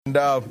And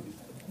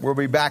we'll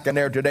be back in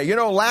there today. You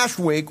know, last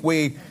week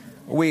we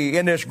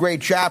in this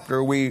great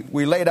chapter, we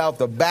laid out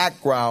the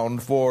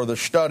background for the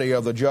study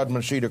of the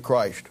judgment seat of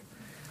Christ.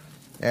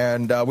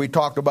 And we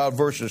talked about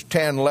verses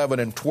 10,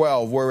 11, and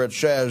 12, where it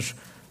says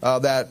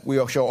that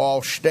we shall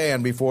all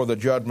stand before the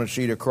judgment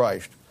seat of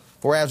Christ.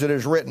 For as it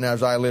is written,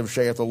 as I live,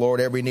 saith the Lord,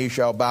 every knee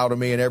shall bow to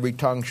me, and every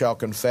tongue shall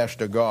confess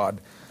to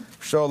God.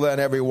 So then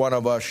every one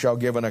of us shall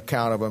give an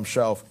account of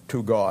himself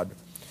to God.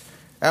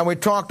 And we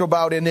talked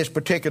about in this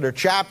particular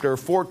chapter,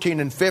 14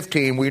 and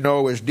 15, we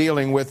know is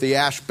dealing with the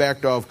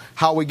aspect of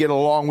how we get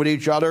along with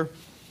each other.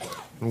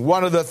 And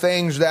one of the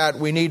things that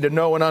we need to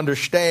know and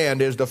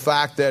understand is the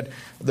fact that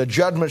the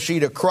judgment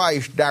seat of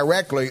Christ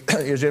directly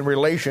is in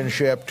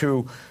relationship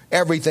to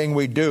everything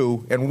we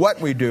do and what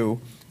we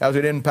do as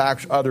it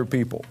impacts other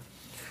people.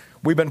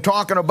 We've been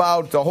talking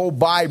about the whole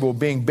Bible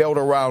being built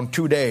around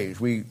 2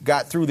 days. We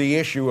got through the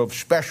issue of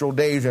special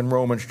days in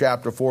Romans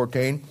chapter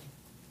 14.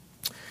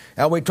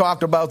 And we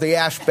talked about the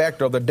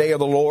aspect of the day of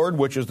the Lord,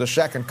 which is the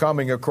second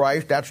coming of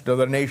Christ. That's to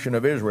the nation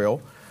of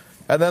Israel.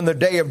 And then the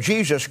day of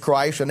Jesus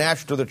Christ, and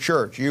that's to the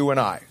church, you and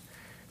I.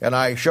 And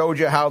I showed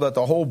you how that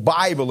the whole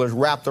Bible is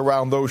wrapped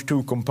around those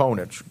two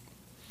components,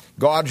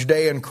 God's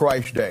day and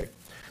Christ's day.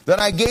 Then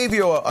I gave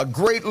you a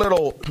great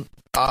little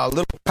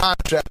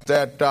concept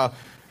that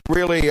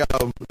really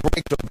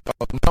breaks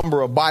a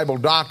number of Bible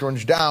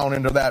doctrines down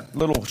into that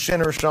little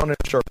sinner, son, and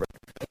serpent.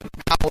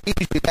 How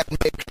easy that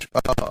makes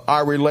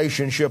our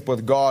relationship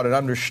with God and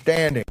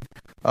understanding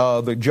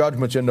the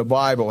judgments in the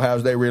Bible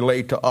as they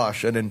relate to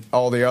us and in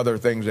all the other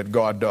things that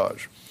God does.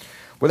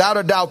 Without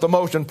a doubt, the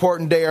most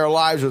important day of our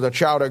lives as a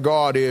child of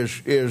God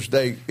is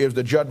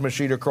the judgment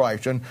seat of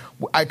Christ. And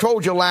I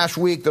told you last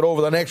week that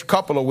over the next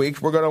couple of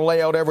weeks, we're going to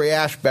lay out every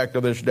aspect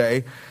of this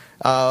day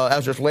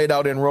as it's laid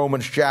out in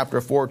Romans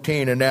chapter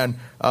 14 and then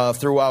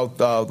throughout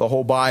the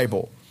whole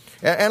Bible.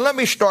 And let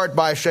me start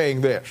by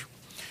saying this.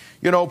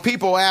 You know,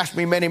 people ask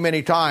me many,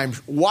 many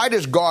times, why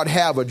does God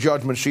have a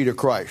judgment seat of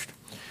Christ?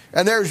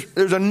 And there's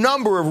a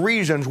number of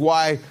reasons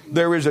why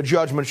there is a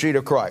judgment seat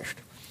of Christ.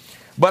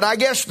 But I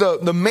guess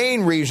the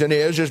main reason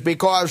is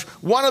because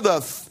one of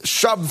the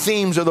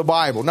sub-themes of the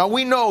Bible. Now,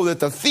 we know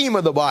that the theme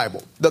of the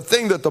Bible, the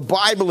thing that the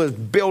Bible is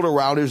built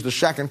around, is the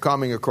second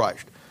coming of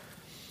Christ.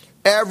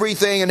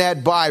 Everything in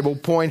that Bible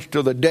points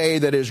to the day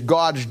that is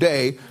God's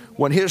day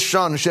when His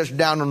Son sits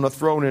down on the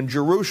throne in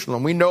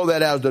Jerusalem. We know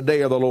that as the day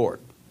of the Lord.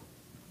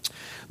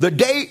 The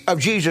day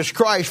of Jesus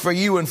Christ for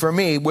you and for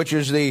me, which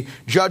is the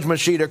judgment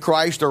seat of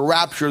Christ, the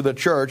rapture of the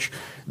church,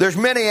 there's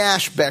many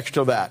aspects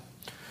to that.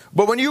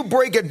 But when you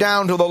break it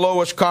down to the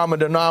lowest common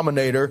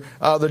denominator,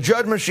 the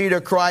judgment seat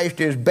of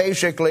Christ is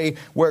basically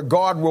where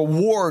God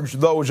rewards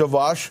those of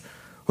us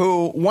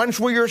who, once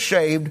we are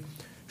saved,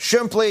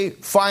 simply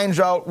finds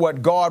out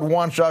what God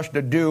wants us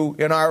to do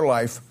in our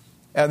life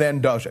and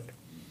then does it.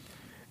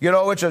 You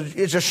know, it's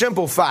a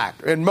simple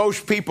fact. And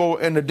most people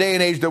in the day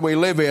and age that we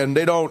live in,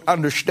 they don't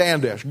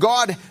understand this.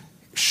 God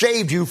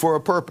saved you for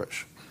a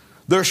purpose.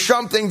 There's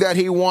something that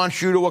He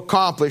wants you to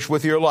accomplish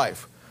with your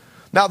life.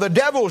 Now, the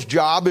devil's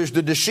job is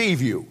to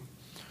deceive you.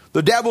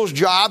 The devil's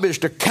job is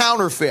to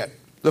counterfeit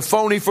the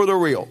phony for the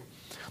real.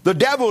 The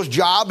devil's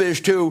job is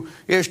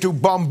to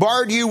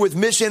bombard you with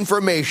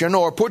misinformation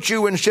or put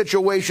you in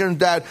situations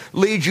that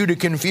lead you to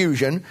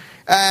confusion.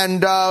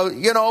 And,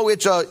 you know,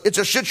 it's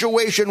a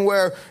situation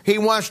where he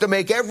wants to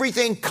make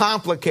everything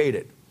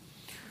complicated.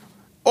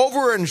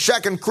 Over in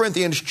 2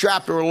 Corinthians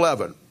chapter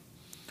 11,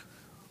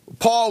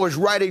 Paul is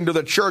writing to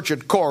the church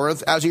at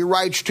Corinth, as he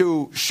writes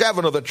to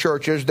 7 of the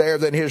churches there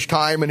in his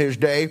time and his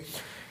day.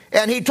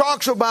 And he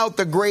talks about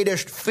the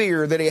greatest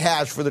fear that he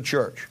has for the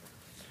church.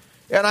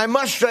 And I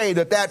must say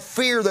that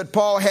fear that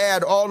Paul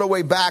had all the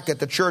way back at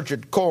the church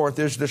at Corinth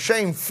is the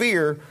same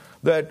fear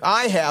that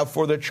I have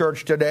for the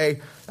church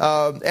today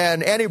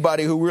and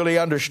anybody who really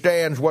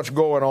understands what's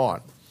going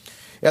on.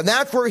 And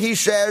that's where he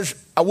says,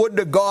 I would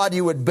to God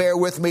you would bear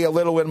with me a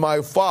little in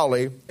my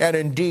folly, and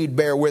indeed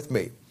bear with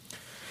me.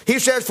 He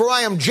says, for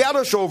I am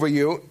jealous over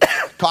you,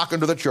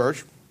 talking to the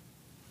church,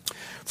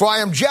 for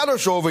I am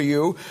jealous over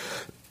you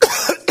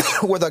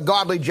with a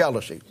godly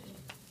jealousy.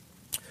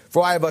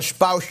 For I have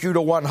espoused you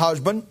to one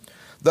husband,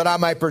 that I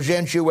might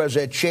present you as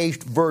a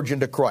chaste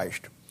virgin to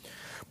Christ.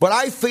 But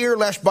I fear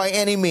lest by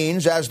any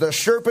means, as the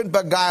serpent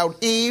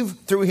beguiled Eve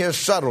through his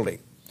subtlety,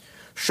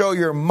 so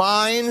your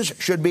minds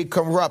should be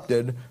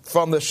corrupted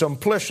from the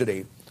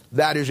simplicity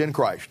that is in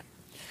Christ.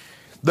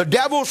 The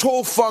devil's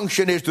whole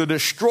function is to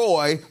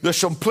destroy the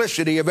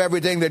simplicity of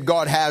everything that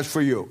God has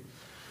for you.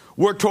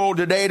 We're told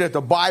today that the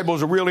Bible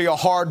is really a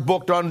hard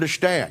book to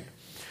understand.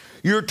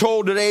 You're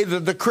told today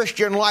that the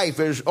Christian life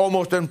is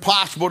almost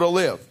impossible to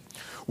live.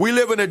 We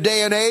live in a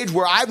day and age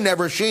where I've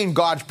never seen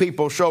God's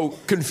people so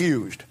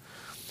confused.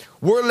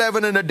 We're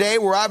living in a day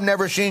where I've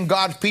never seen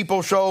God's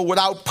people so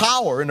without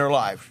power in their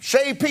lives.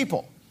 Saved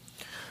people.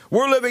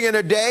 We're living in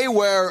a day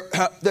where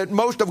that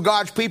most of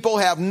God's people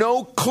have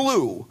no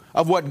clue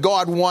of what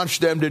God wants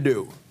them to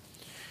do.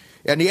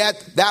 And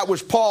yet, that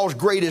was Paul's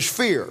greatest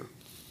fear.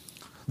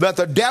 That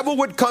the devil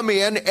would come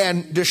in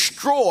and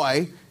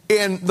destroy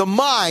in the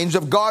minds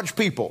of God's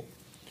people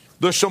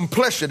the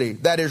simplicity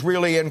that is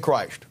really in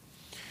Christ.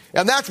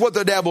 And that's what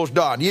the devil's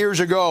done. Years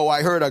ago,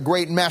 I heard a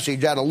great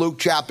message out of Luke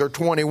chapter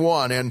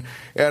 21, and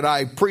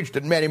I preached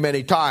it many,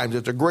 many times.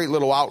 It's a great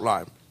little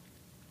outline.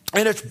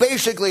 And it's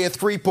basically a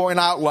three-point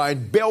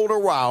outline built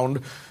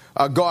around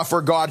God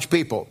for God's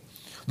people.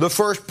 The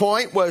first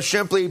point was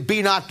simply,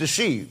 be not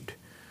deceived.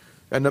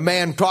 And the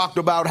man talked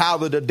about how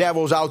the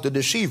devil's out to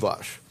deceive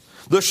us.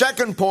 The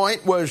second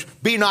point was,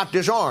 be not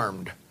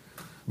disarmed,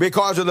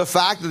 because of the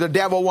fact that the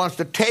devil wants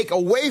to take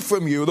away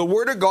from you the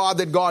word of God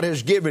that God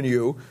has given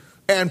you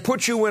and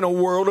put you in a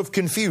world of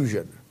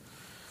confusion.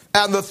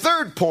 And the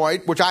third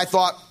point, which I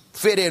thought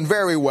fit in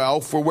very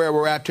well for where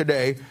we're at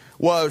today,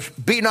 was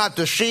be not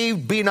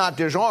deceived, be not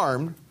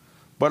disarmed,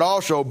 but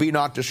also be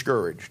not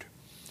discouraged.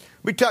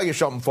 Let me tell you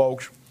something,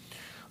 folks.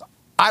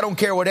 I don't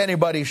care what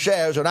anybody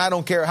says, and I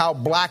don't care how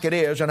black it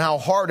is and how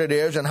hard it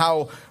is and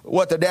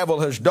what the devil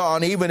has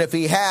done, even if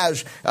he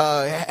has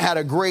had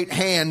a great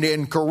hand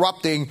in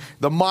corrupting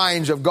the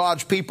minds of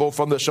God's people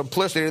from the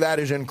simplicity that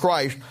is in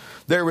Christ.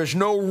 There is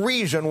no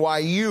reason why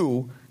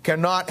you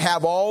cannot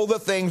have all the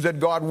things that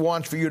God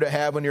wants for you to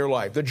have in your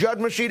life. The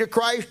judgment seat of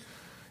Christ,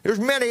 there's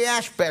many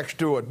aspects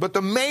to it, but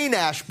the main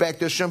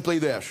aspect is simply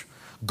this.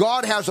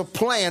 God has a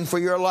plan for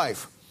your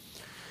life.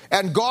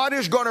 And God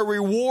is going to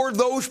reward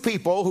those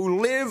people who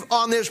live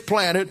on this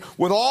planet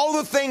with all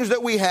the things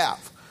that we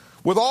have,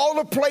 with all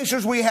the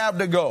places we have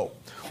to go,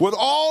 with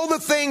all the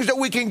things that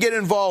we can get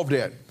involved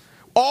in,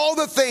 all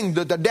the things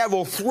that the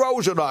devil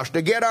throws at us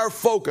to get our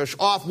focus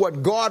off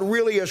what God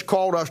really has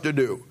called us to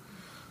do.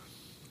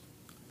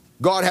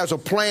 God has a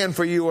plan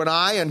for you and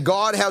I, and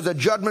God has a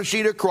judgment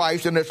seat of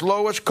Christ in its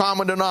lowest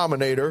common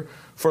denominator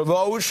for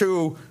those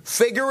who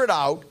figure it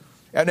out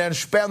and then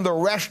spend the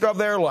rest of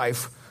their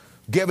life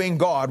giving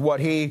God what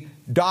He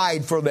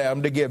died for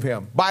them to give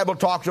Him. Bible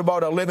talks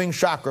about a living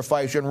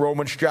sacrifice in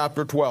Romans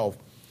chapter 12.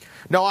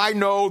 Now, I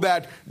know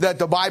that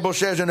the Bible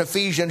says in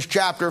Ephesians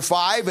chapter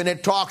 5, and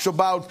it talks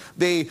about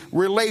the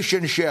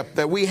relationship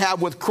that we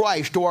have with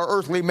Christ to our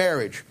earthly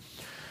marriage.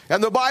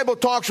 And the Bible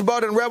talks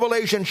about in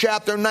Revelation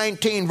chapter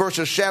 19,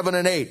 verses 7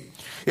 and 8.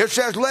 It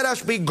says, let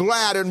us be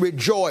glad and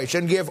rejoice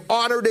and give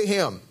honor to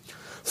Him.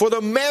 For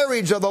the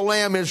marriage of the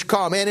Lamb is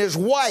come, and His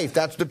wife,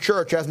 that's the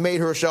church, hath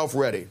made herself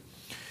ready.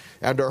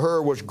 And to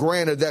her was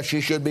granted that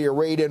she should be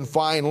arrayed in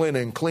fine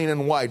linen, clean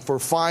and white, for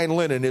fine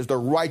linen is the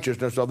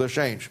righteousness of the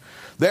saints.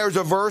 There's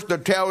a verse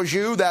that tells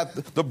you that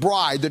the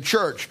bride, the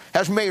church,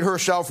 has made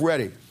herself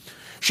ready.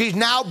 She's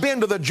now been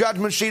to the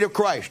judgment seat of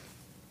Christ.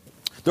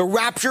 The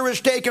rapture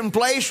has taken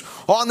place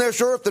on this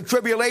earth. The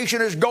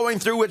tribulation is going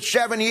through its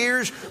 7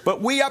 years.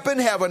 But we up in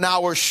heaven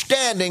now are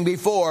standing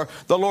before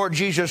the Lord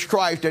Jesus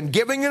Christ and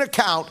giving an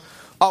account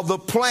of the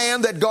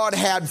plan that God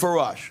had for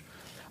us.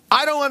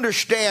 I don't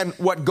understand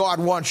what God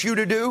wants you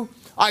to do.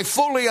 I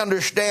fully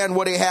understand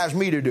what He has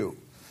me to do.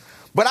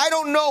 But I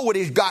don't know what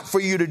He's got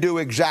for you to do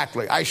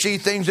exactly. I see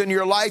things in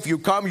your life. You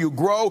come, you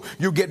grow,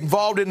 you get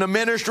involved in the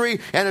ministry,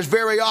 and it's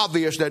very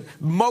obvious that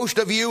most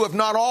of you, if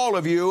not all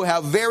of you,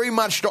 have very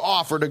much to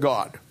offer to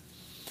God.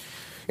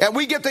 And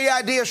we get the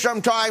idea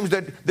sometimes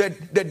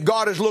that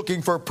God is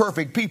looking for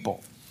perfect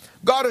people.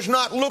 God is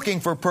not looking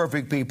for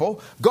perfect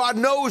people. God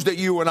knows that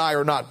you and I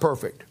are not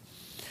perfect.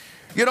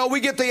 You know, we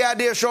get the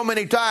idea so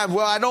many times,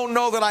 well, I don't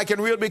know that I can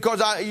really, because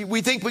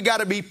we think we got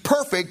to be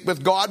perfect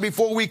with God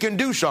before we can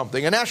do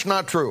something, and that's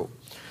not true.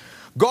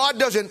 God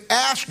doesn't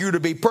ask you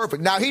to be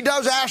perfect. Now, He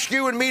does ask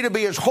you and me to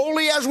be as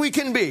holy as we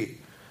can be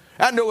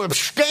and to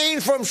abstain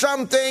from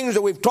some things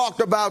that we've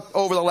talked about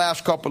over the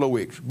last couple of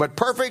weeks. But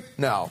perfect?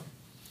 No.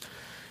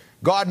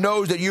 God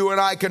knows that you and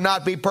I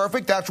cannot be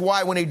perfect. That's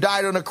why when He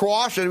died on the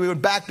cross and we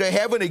went back to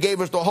heaven, He gave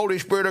us the Holy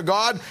Spirit of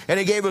God and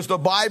He gave us the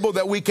Bible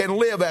that we can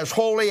live as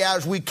holy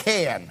as we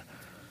can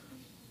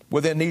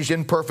within these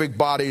imperfect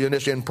bodies in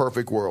this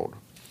imperfect world.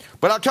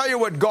 But I'll tell you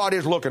what God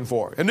is looking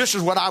for, and this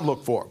is what I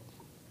look for.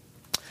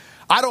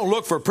 I don't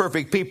look for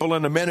perfect people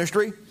in the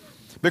ministry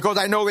because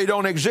I know they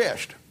don't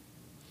exist.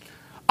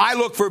 I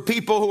look for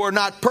people who are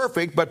not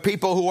perfect, but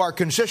people who are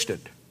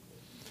consistent.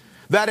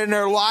 That in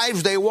their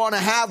lives they want to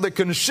have the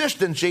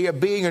consistency of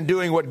being and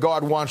doing what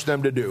God wants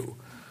them to do.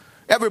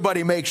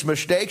 Everybody makes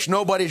mistakes.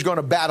 Nobody's going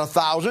to bat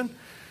 1,000.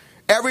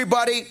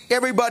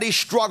 Everybody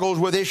struggles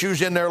with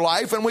issues in their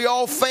life, and we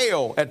all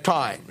fail at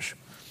times.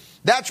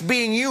 That's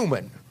being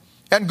human.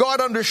 And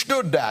God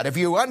understood that. If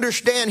you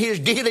understand His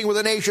dealing with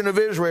the nation of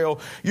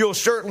Israel, you'll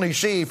certainly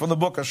see from the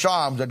book of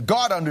Psalms that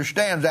God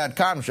understands that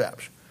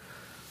concept.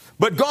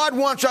 But God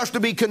wants us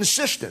to be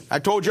consistent. I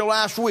told you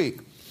last week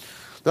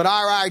that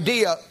our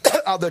idea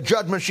of the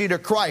judgment seat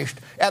of Christ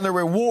and the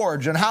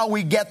rewards and how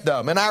we get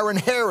them and our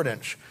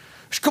inheritance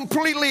is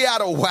completely out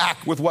of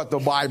whack with what the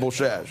Bible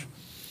says.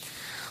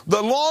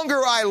 The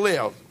longer I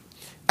live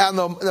and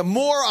the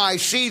more I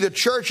see the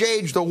church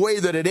age the way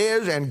that it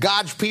is and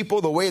God's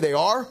people the way they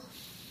are,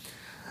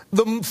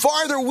 the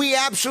farther we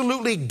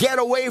absolutely get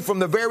away from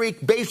the very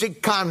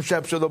basic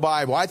concepts of the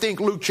Bible. I think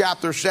Luke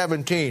chapter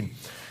 17,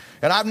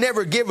 and I've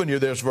never given you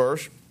this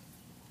verse.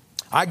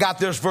 I got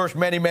this verse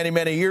many, many,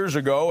 many years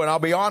ago, and I'll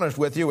be honest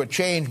with you, it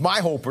changed my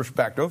whole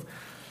perspective.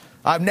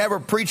 I've never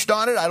preached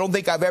on it. I don't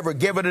think I've ever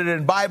given it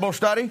in Bible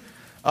study.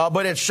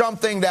 But it's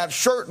something that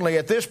certainly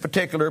at this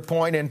particular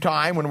point in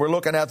time, when we're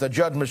looking at the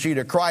judgment seat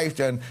of Christ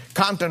and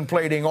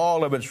contemplating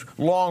all of its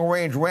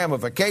long-range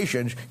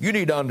ramifications, you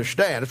need to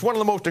understand. It's one of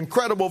the most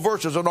incredible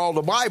verses in all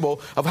the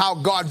Bible of how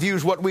God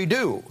views what we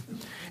do.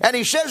 And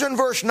he says in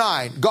verse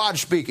 9, God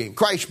speaking,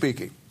 Christ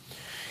speaking,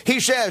 he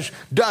says,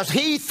 does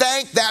he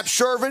thank that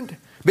servant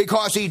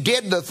because he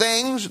did the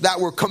things that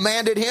were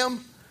commanded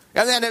him?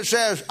 And then it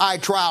says, I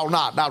trow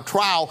not. Now,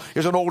 trow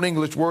is an old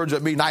English word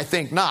that means I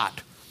think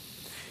not.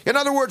 In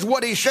other words,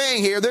 what he's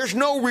saying here, there's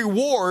no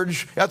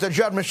rewards at the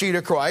judgment seat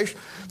of Christ.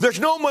 There's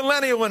no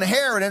millennial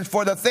inheritance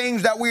for the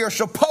things that we are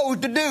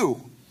supposed to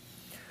do.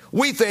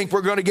 We think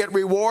we're going to get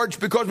rewards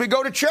because we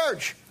go to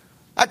church.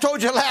 I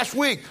told you last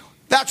week,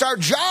 that's our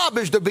job,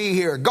 is to be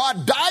here.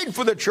 God died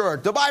for the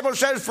church. The Bible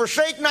says,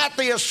 forsake not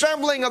the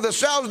assembling of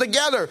themselves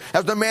together,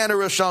 as the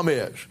manner of some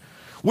is.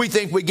 We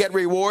think we get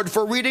reward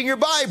for reading your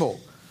Bible.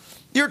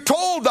 You're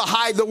told to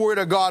hide the Word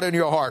of God in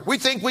your heart. We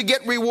think we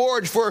get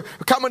rewards for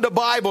coming to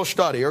Bible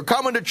study or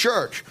coming to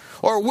church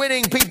or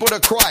winning people to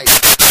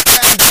Christ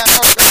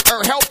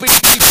or helping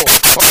people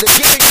or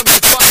the giving of the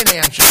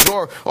finances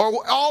or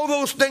all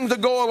those things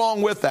that go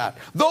along with that.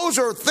 Those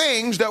are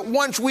things that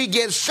once we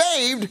get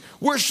saved,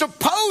 we're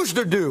supposed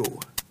to do.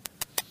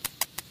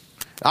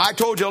 I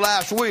told you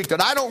last week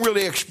that I don't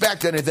really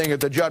expect anything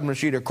at the judgment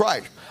seat of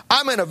Christ.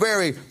 I'm in a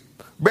very,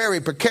 very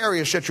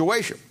precarious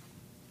situation.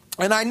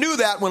 And I knew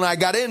that when I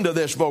got into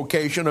this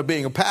vocation of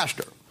being a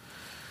pastor.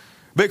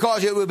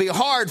 Because it would be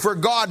hard for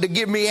God to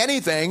give me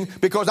anything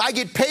because I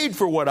get paid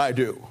for what I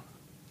do.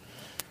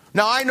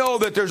 Now, I know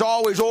that there's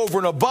always over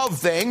and above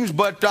things,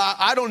 but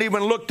I don't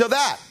even look to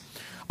that.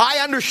 I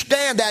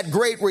understand that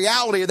great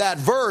reality of that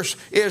verse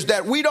is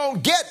that we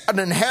don't get an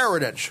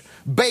inheritance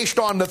based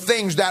on the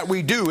things that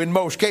we do in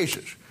most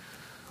cases.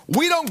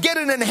 We don't get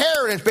an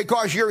inheritance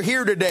because you're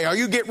here today, or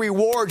you get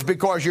rewards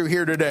because you're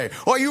here today,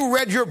 or you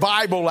read your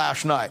Bible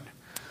last night.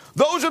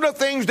 Those are the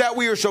things that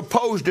we are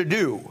supposed to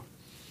do.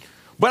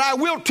 But I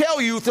will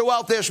tell you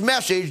throughout this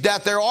message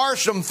that there are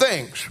some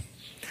things.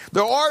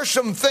 There are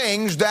some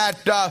things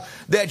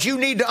that you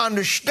need to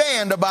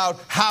understand about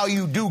how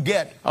you do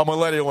get a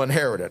millennial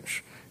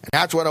inheritance. And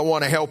that's what I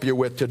want to help you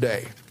with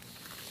today.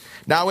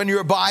 Now, in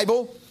your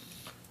Bible,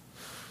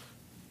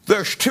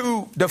 there's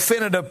two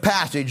definitive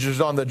passages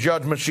on the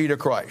judgment seat of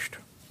Christ.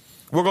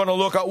 We're going to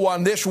look at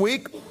one this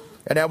week,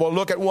 and then we'll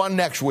look at one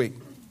next week.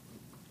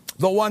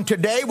 The one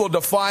today will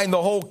define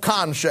the whole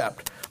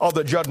concept of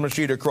the judgment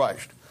seat of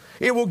Christ.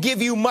 It will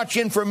give you much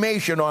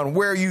information on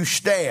where you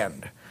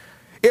stand.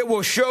 It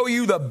will show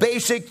you the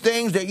basic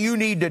things that you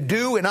need to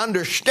do and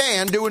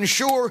understand to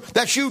ensure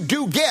that you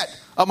do get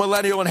a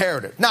millennial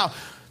inheritance. Now,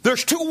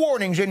 there's two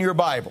warnings in your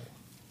Bible.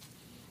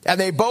 And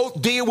they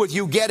both deal with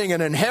you getting an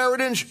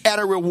inheritance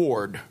and a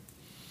reward.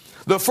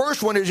 The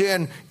first one is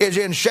in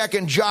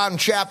 2 John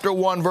chapter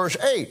 1, verse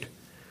 8.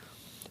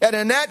 And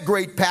in that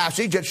great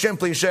passage, it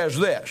simply says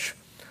this: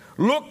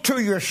 look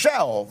to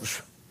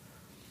yourselves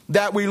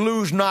that we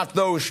lose not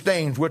those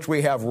things which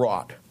we have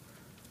wrought,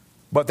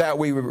 but that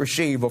we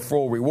receive a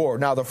full reward.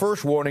 Now, the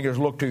first warning is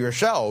look to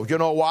yourselves. You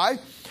know why?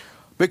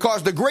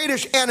 Because the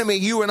greatest enemy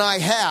you and I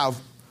have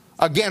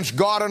against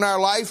God in our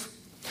life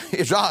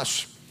is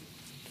us.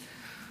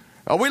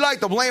 We like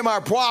to blame our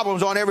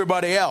problems on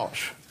everybody else.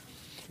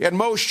 In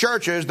most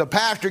churches, the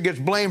pastor gets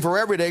blamed for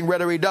everything,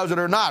 whether he does it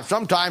or not.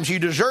 Sometimes he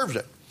deserves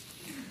it.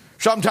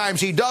 Sometimes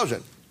he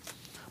doesn't.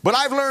 But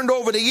I've learned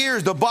over the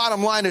years, the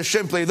bottom line is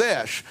simply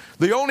this: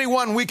 the only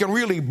one we can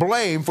really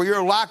blame for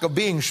your lack of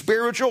being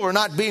spiritual or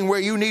not being where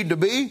you need to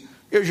be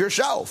is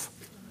yourself.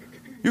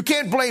 You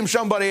can't blame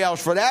somebody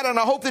else for that, and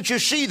I hope that you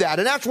see that.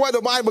 And that's why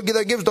the Bible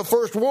gives the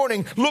first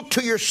warning: look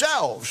to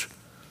yourselves.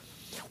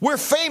 We're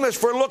famous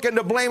for looking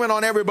to blame it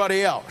on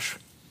everybody else.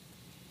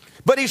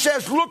 But he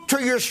says, look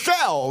to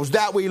yourselves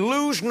that we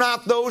lose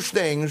not those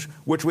things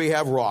which we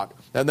have wrought.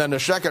 And then the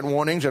second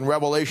warning's in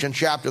Revelation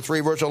chapter 3,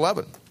 verse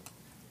 11.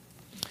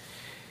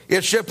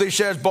 It simply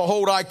says,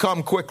 behold, I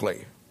come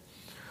quickly.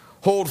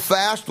 Hold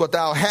fast what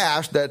thou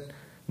hast, that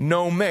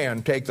no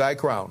man take thy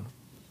crown.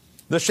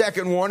 The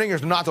second warning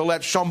is not to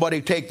let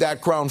somebody take that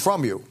crown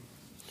from you.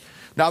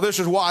 Now, this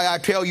is why I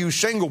tell you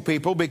single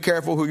people, be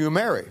careful who you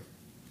marry.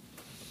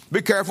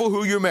 Be careful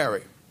who you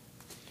marry.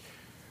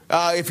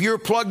 If you're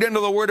plugged into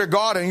the Word of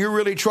God and you're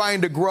really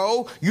trying to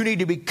grow, you need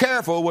to be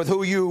careful with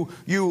who you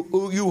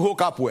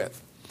hook up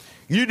with.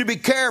 You need to be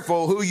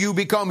careful who you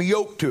become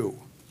yoked to.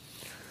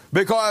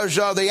 Because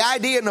the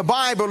idea in the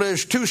Bible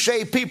is two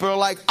saved people are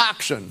like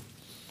oxen.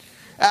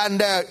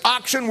 And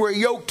oxen were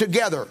yoked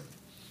together.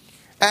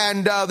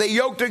 And they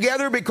yoked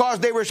together because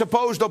they were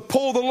supposed to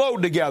pull the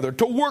load together,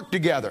 to work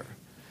together.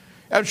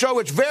 And so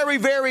it's very,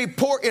 very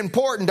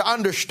important to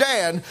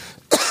understand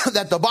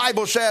that the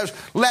Bible says,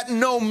 let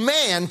no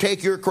man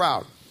take your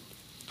crown.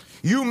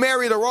 You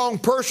marry the wrong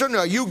person,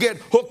 or you get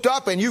hooked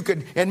up, and you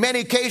could, in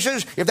many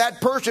cases, if that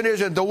person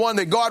isn't the one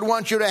that God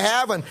wants you to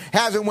have and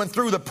hasn't went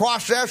through the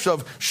process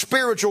of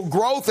spiritual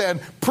growth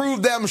and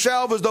proved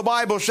themselves, as the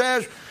Bible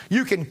says,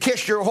 you can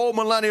kiss your whole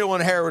millennial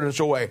inheritance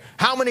away.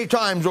 How many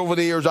times over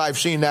the years I've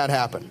seen that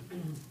happen?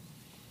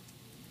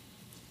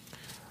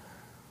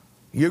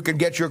 You can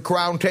get your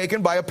crown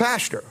taken by a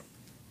pastor.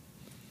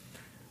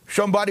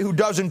 Somebody who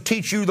doesn't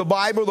teach you the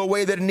Bible the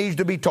way that it needs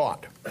to be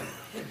taught.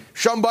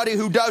 Somebody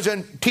who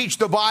doesn't teach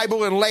the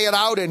Bible and lay it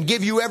out and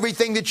give you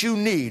everything that you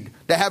need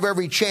to have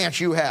every chance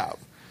you have.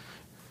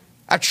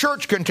 A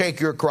church can take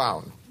your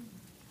crown.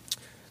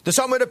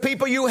 Some of the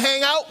people you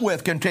hang out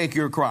with can take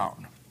your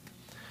crown.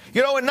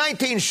 You know, in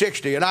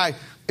 1960, and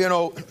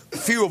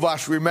few of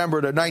us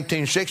remember the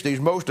 1960s.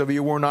 Most of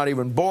you were not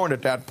even born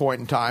at that point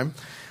in time.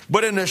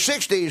 But in the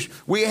 60s,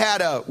 we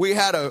had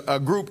a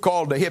group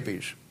called the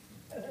hippies.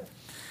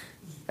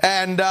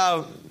 And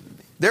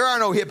there are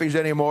no hippies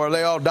anymore.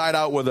 They all died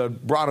out with the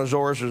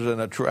brontosauruses and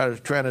the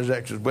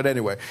tranexes. But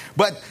anyway,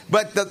 but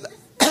the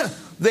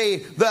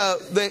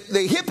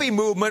hippie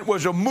movement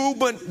was a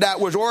movement that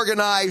was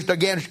organized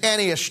against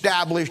any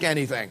established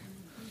anything.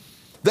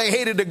 They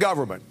hated the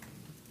government.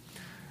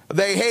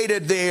 They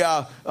hated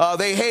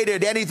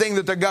anything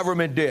that the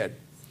government did.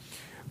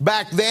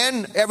 Back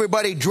then,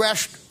 everybody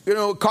dressed,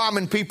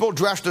 common people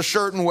dressed a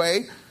certain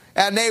way,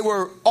 and they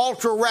were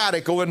ultra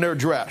radical in their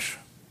dress.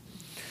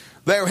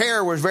 Their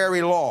hair was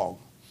very long.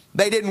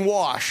 They didn't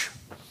wash.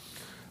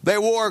 They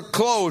wore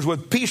clothes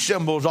with peace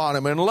symbols on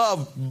them and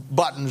love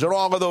buttons and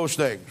all of those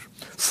things.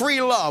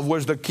 Free love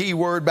was the key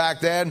word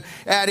back then,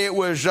 and in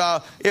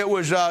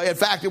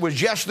fact, it was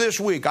just this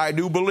week, I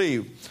do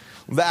believe,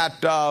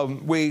 that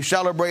we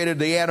celebrated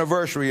the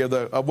anniversary of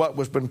what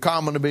was been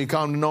common to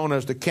become known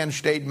as the Kent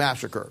State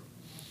Massacre.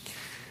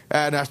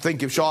 And I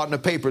think you saw it in the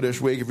paper this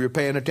week if you're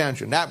paying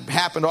attention. That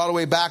happened all the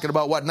way back in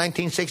about,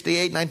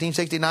 1968,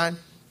 1969?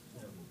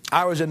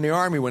 I was in the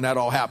Army when that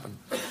all happened.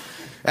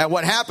 And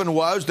what happened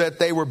was that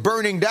they were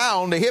burning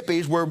down, the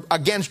hippies were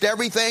against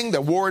everything, the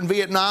war in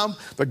Vietnam,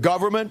 the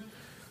government,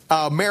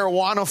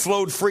 marijuana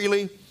flowed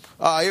freely.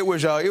 It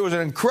was an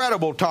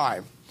incredible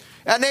time.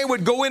 And they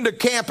would go into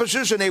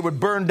campuses and they would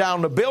burn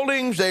down the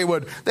buildings. They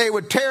would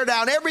tear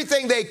down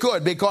everything they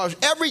could, because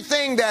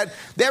everything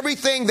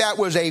that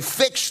was a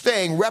fixed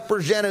thing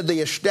represented the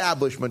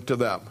establishment to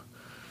them.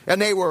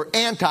 And they were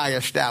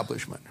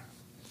anti-establishment.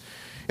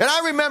 And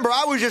I remember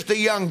I was just a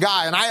young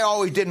guy, and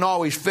I didn't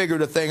always figure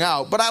the thing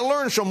out, but I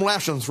learned some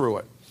lessons through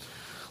it.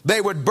 They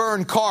would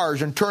burn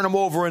cars and turn them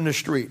over in the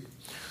street.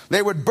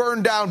 They would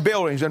burn down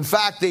buildings. In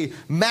fact, the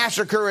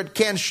massacre at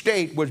Kent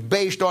State was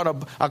based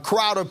on a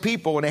crowd of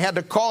people, and they had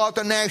to call out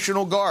the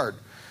National Guard.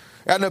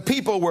 And the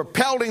people were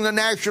pelting the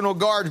National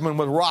Guardsmen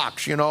with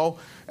rocks, and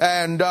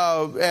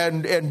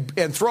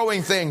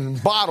throwing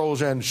things,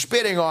 bottles, and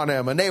spitting on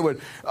them, and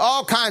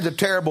all kinds of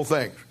terrible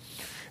things.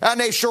 And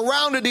they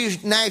surrounded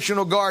these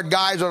National Guard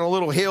guys on a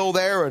little hill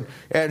there,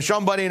 and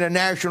somebody in the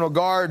National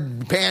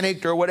Guard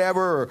panicked or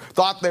whatever, or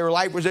thought their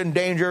life was in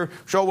danger.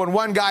 So when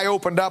one guy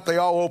opened up, they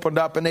all opened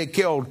up, and they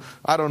killed,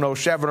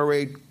 7 or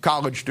 8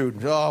 college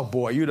students. Oh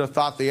boy, you'd have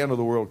thought the end of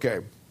the world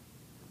came.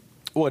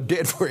 Well, it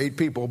did for 8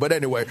 people, but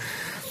anyway,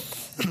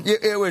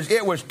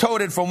 it was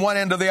toted from one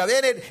end to the other.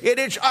 And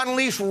it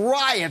unleashed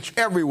riots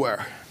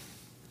everywhere.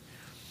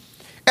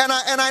 And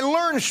I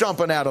learned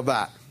something out of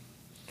that.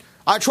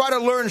 I try to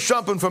learn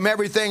something from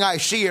everything I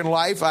see in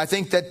life. I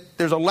think that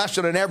there's a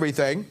lesson in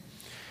everything.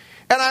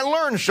 And I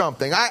learned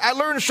something. I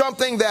learned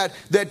something that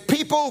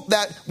people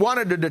that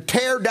wanted to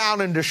tear down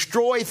and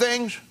destroy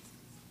things,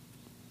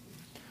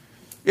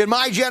 in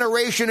my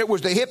generation, it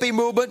was the hippie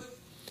movement.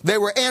 They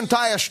were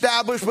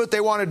anti-establishment.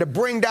 They wanted to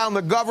bring down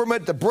the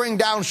government, to bring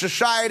down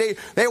society.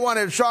 They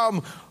wanted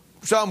some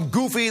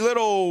goofy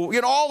little,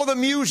 all of the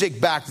music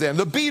back then,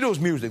 the Beatles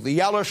music, the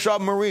Yellow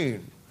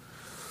Submarine,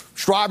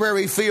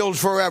 Strawberry Fields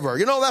Forever.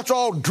 That's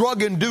all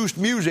drug-induced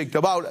music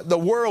about the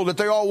world that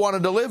they all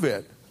wanted to live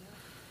in.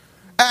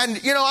 And,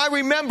 I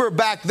remember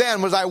back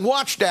then, as I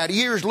watched that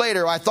years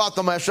later, I thought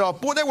to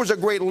myself, boy, there was a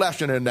great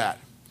lesson in that.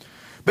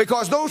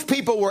 Because those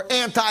people were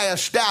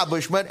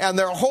anti-establishment, and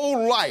their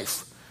whole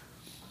life,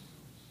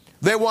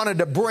 they wanted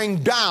to bring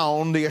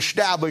down the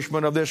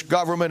establishment of this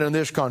government and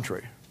this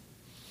country.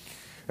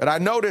 And I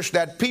noticed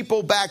that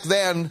people back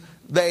then,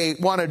 they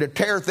wanted to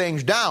tear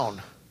things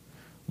down,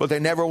 but they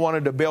never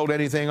wanted to build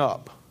anything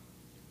up.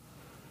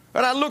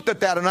 And I looked at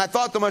that and I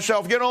thought to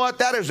myself, you know what?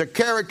 That is a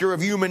character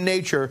of human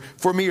nature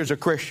for me as a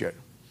Christian.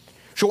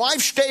 So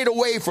I've stayed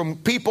away from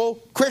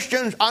people,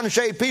 Christians,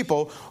 unsaved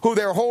people, who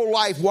their whole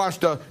life wants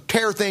to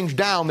tear things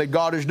down that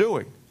God is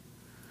doing.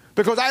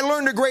 Because I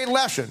learned a great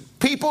lesson.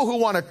 People who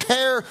want to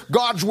tear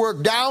God's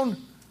work down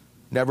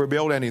never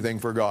build anything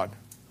for God.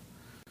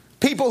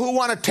 People who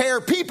want to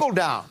tear people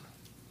down,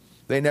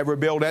 they never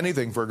build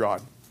anything for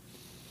God.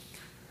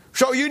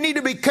 So you need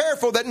to be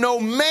careful that no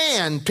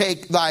man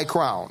take thy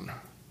crown.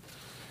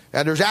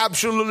 And there's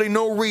absolutely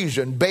no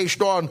reason,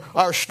 based on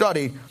our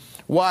study,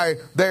 why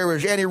there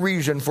is any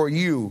reason for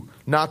you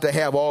not to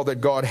have all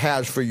that God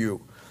has for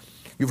you.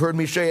 You've heard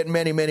me say it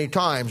many, many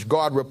times.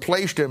 God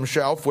replaced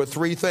himself with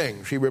three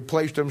things. He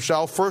replaced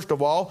himself, first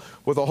of all,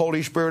 with the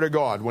Holy Spirit of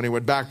God when he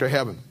went back to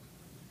heaven.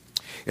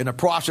 In the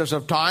process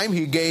of time,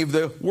 he gave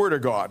the Word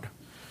of God.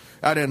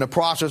 And in the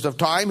process of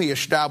time, he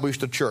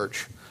established the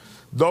church.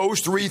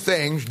 Those three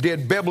things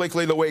did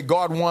biblically the way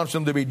God wants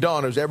them to be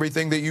done is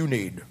everything that you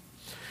need.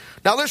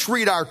 Now let's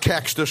read our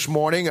text this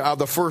morning,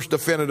 the first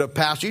definitive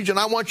passage, and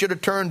I want you to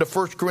turn to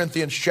 1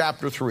 Corinthians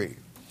chapter 3.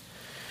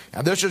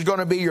 And this is going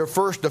to be your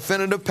first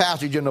definitive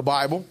passage in the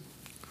Bible.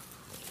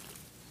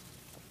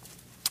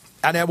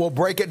 And then we'll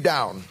break it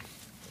down.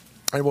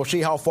 And we'll see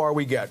how far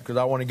we get, because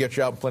I want to get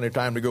you out plenty of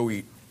time to go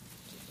eat.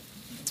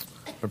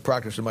 I've been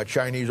practicing my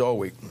Chinese all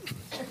week.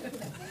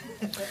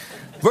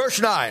 Verse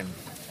 9.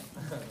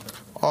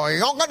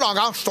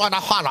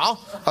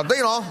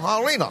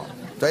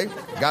 See?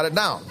 Got it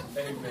down.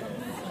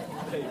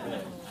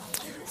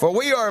 For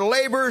we are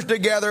laborers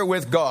together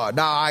with God.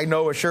 Now, I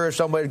know as sure as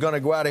somebody's going to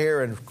go out of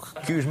here and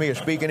accuse me of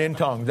speaking in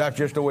tongues. That's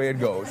just the way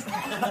it goes.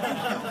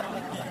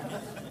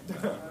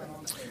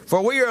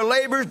 For we are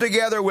laborers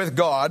together with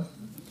God.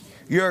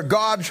 You're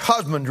God's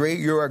husbandry.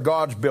 You are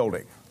God's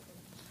building.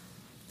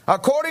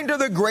 According to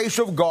the grace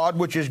of God,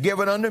 which is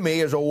given unto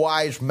me as a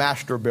wise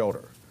master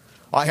builder.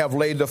 I have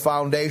laid the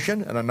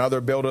foundation, and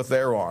another buildeth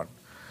thereon.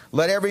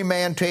 Let every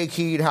man take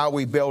heed how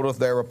he buildeth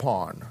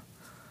thereupon.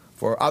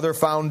 For other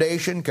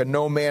foundation can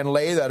no man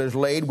lay that is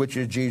laid, which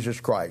is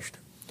Jesus Christ.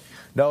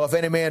 Now if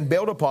any man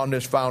build upon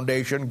this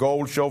foundation,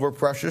 gold, silver,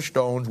 precious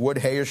stones, wood,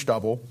 hay, or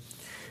stubble,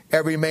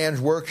 every man's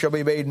work shall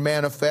be made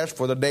manifest,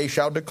 for the day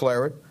shall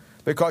declare it,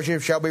 because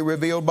it shall be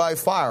revealed by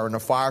fire, and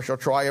the fire shall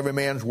try every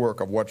man's work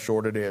of what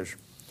sort it is.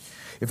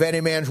 If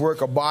any man's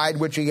work abide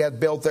which he hath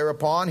built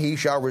thereupon, he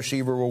shall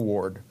receive a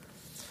reward.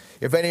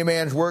 If any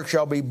man's work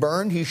shall be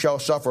burned, he shall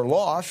suffer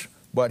loss,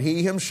 but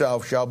he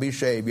himself shall be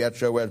saved, yet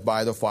so as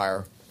by the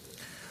fire.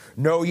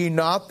 Know ye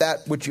not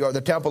that which ye are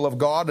the temple of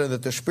God, and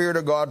that the Spirit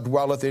of God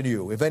dwelleth in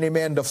you? If any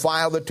man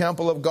defile the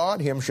temple of God,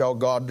 him shall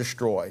God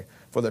destroy.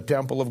 For the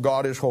temple of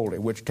God is holy,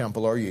 which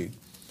temple are ye?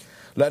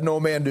 Let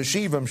no man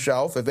deceive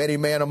himself. If any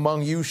man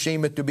among you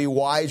seemeth to be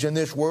wise in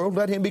this world,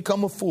 let him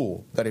become a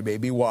fool, that he may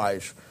be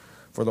wise.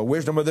 For the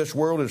wisdom of this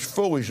world is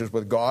foolishness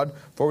with God,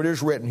 for it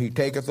is written, He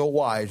taketh the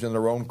wise in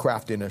their own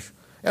craftiness.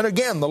 And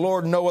again, the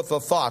Lord knoweth the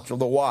thoughts of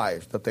the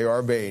wise, that they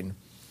are vain.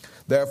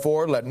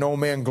 Therefore, let no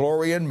man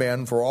glory in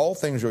men, for all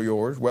things are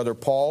yours, whether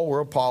Paul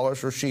or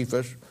Apollos or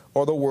Cephas,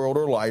 or the world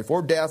or life,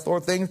 or death, or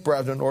things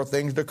present, or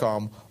things to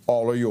come,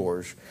 all are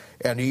yours.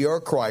 And ye are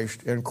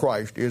Christ, and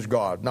Christ is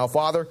God. Now,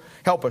 Father,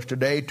 help us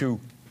today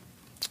to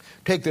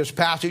take this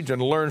passage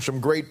and learn some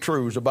great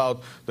truths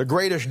about the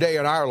greatest day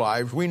in our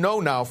lives. We know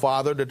now,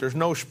 Father, that there's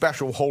no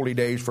special holy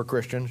days for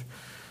Christians,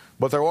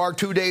 but there are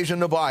 2 days in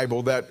the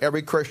Bible that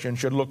every Christian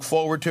should look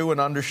forward to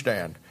and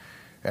understand.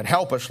 And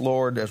help us,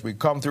 Lord, as we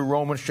come through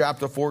Romans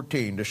chapter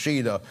 14 to see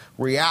the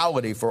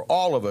reality for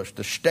all of us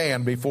to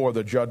stand before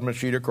the judgment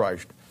seat of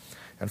Christ.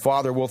 And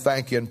Father, we'll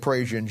thank you and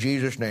praise you in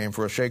Jesus' name.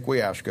 For a sake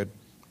we ask it.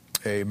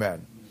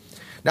 Amen.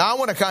 Now, I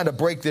want to kind of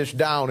break this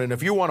down, and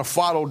if you want to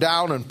follow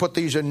down and put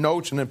these in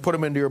notes and then put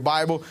them into your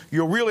Bible,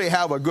 you'll really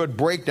have a good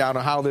breakdown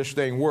of how this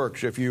thing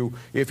works if you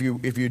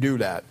do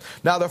that.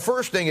 Now, the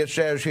first thing it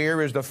says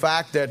here is the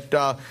fact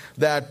that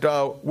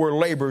we're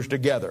laborers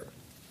together.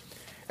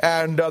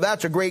 And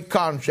that's a great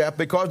concept,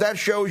 because that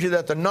shows you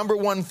that the number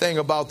one thing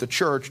about the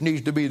church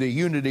needs to be the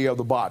unity of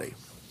the body.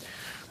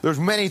 There's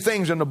many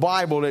things in the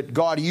Bible that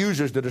God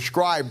uses to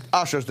describe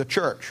us as the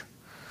church.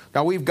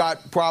 Now, we've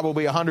got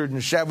probably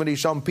 170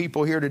 some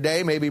people here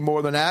today, maybe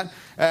more than that,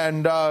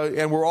 and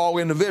we're all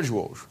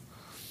individuals.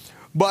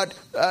 But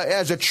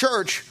as a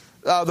church,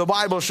 the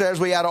Bible says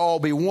we ought to all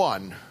be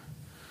one.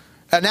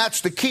 And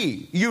that's the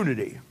key,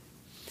 unity.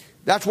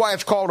 That's why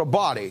it's called a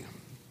body.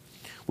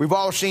 We've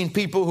all seen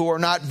people who are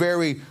not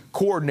very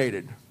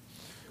coordinated.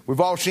 We've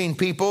all seen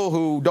people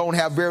who don't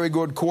have very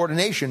good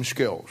coordination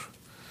skills.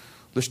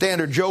 The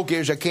standard joke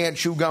is, I can't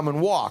chew gum and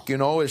walk. You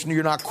know,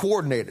 you're not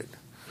coordinated.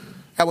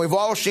 And we've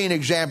all seen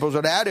examples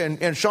of that,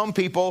 and some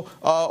people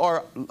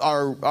are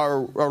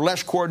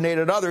less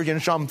coordinated than others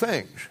in some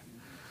things.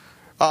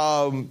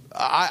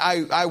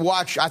 I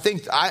watch,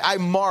 I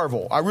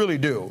marvel, I really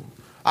do.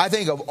 I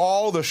think of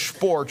all the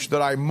sports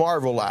that I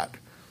marvel at,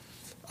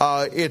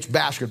 it's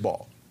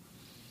basketball.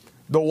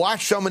 To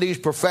watch some of these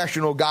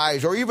professional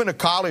guys, or even the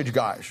college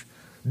guys,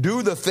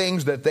 do the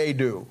things that they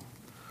do.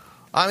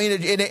 I mean,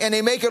 and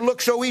they make it look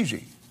so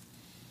easy.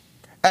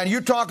 And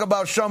you talk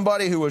about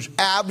somebody who is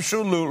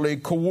absolutely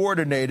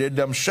coordinated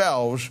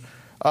themselves,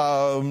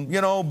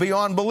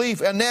 beyond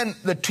belief. And then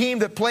the team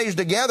that plays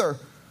together,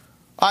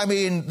 I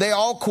mean, they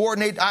all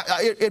coordinate.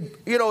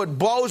 It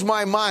blows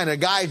my mind. A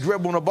guy's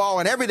dribbling a ball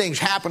and everything's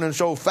happening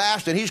so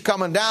fast, and he's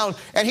coming down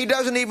and he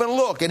doesn't even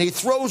look, and he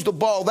throws the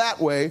ball that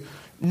way,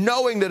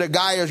 knowing that a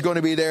guy is going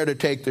to be there to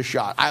take the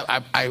shot.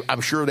 I'm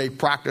sure they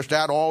practice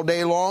that all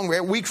day long,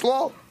 weeks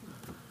long.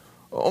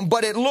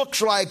 But it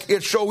looks like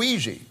it's so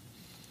easy.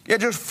 It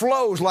just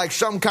flows like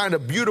some kind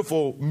of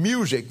beautiful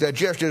music that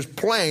just is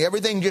playing.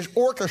 Everything just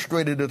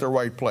orchestrated at the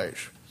right place.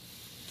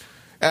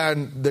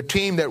 and the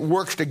team that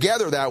works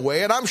together that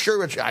way. And I'm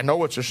sure I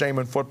know it's the same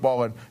in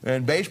football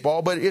and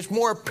baseball, but it's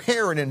more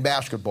apparent in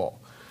basketball.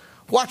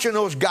 Watching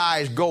those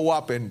guys go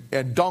up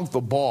and dunk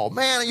the ball.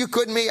 Man, you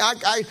couldn't me.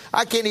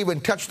 I can't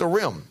even touch the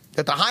rim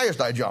at the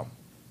highest I jump.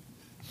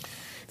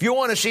 If you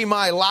want to see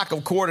my lack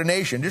of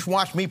coordination, just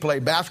watch me play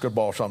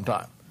basketball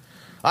sometime.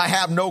 I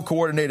have no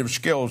coordinative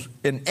skills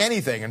in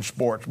anything in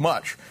sports,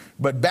 much.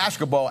 But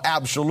basketball,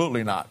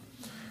 absolutely not.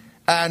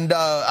 And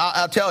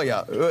I'll tell you,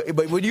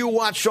 but when you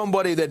watch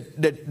somebody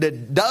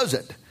that does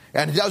it,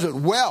 and does it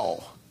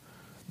well,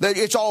 that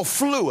it's all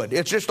fluid.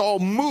 It's just all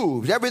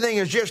moves. Everything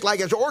is just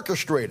like it's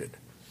orchestrated.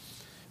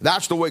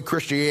 That's the way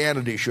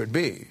Christianity should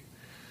be.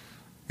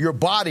 Your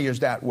body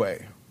is that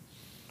way.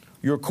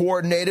 You're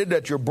coordinated,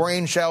 that your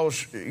brain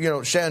cells,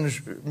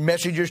 sends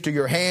messages to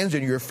your hands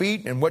and your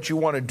feet and what you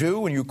want to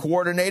do, and you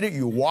coordinate it.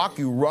 You walk,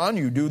 you run,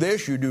 you do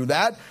this, you do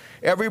that.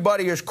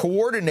 Everybody is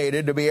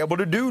coordinated to be able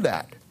to do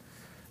that.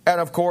 And,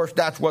 of course,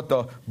 that's what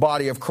the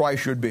body of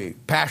Christ should be.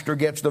 Pastor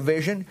gets the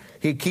vision.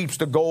 He keeps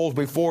the goals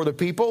before the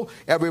people.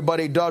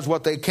 Everybody does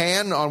what they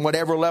can on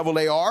whatever level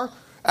they are,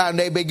 and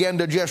they begin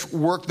to just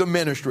work the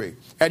ministry,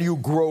 and you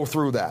grow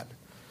through that.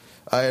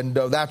 And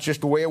that's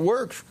just the way it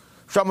works.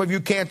 Some of you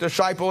can't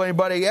disciple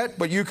anybody yet,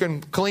 but you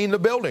can clean the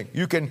building.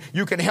 You can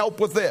help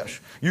with this.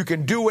 You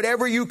can do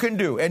whatever you can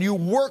do, and you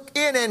work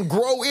in and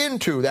grow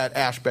into that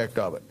aspect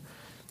of it.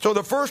 So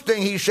the first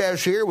thing he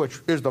says here, which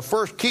is the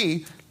first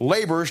key,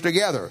 labors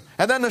together.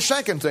 And then the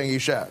second thing he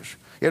says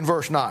in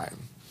verse 9,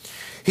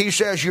 he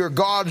says you're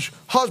God's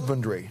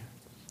husbandry.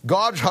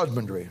 God's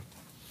husbandry.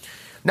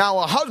 Now,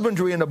 a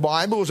husbandry in the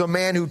Bible is a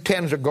man who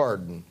tends a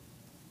garden.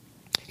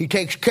 He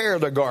takes care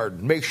of the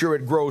garden, makes sure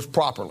it grows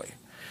properly.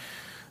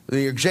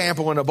 The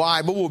example in the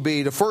Bible will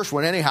be, the first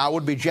one anyhow,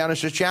 would be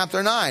Genesis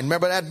chapter 9.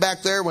 Remember that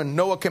back there when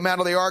Noah came out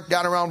of the ark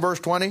down around verse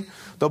 20?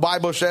 The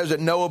Bible says that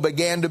Noah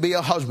began to be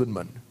a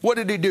husbandman. What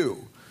did he do?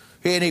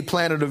 He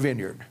planted a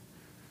vineyard.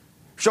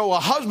 So a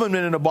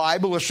husbandman in the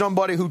Bible is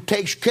somebody who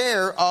takes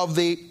care of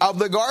the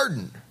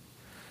garden.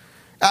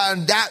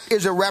 And that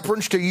is a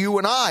reference to you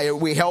and I.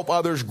 We help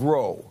others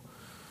grow.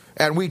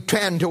 And we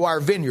tend to our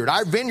vineyard.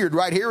 Our vineyard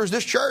right here is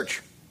this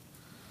church.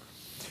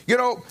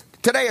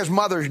 Today is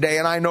Mother's Day,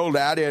 and I know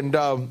that. And,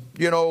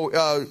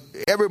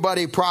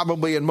 everybody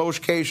probably in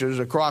most cases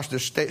across the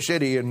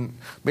city and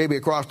maybe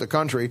across the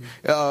country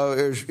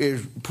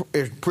is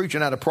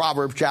preaching out of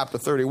Proverbs chapter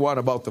 31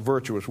 about the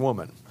virtuous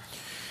woman.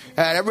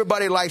 And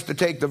everybody likes to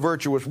take the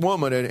virtuous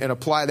woman and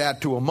apply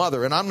that to a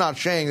mother. And I'm not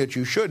saying that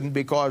you shouldn't,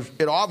 because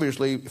it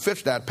obviously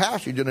fits that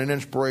passage in an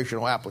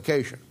inspirational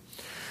application.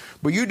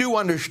 But you do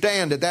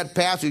understand that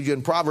passage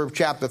in Proverbs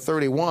chapter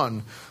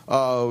 31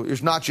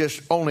 is not just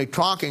only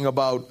talking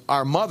about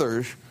our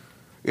mothers,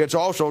 it's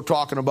also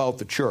talking about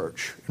the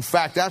church. In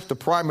fact, that's the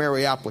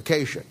primary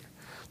application.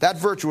 That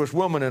virtuous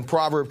woman in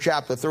Proverbs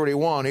chapter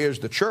 31 is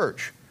the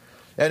church.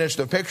 And it's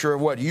the picture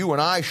of what you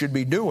and I should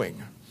be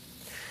doing.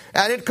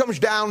 And it comes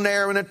down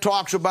there and it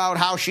talks about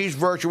how she's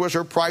virtuous,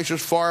 her price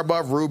is far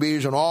above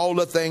rubies, and all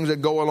the things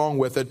that go along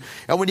with it.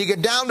 And when you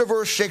get down to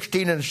verse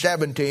 16 and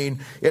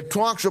 17, it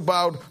talks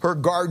about her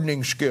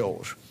gardening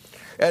skills.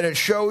 And it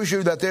shows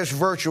you that this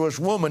virtuous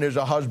woman is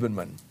a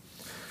husbandman.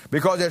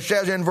 Because it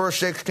says in verse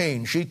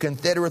 16, she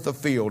considereth a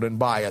field and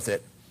buyeth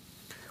it.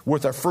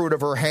 With the fruit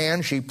of her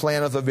hand she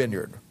planteth a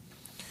vineyard.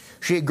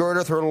 She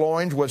girdeth her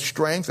loins with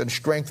strength and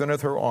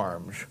strengtheneth her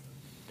arms.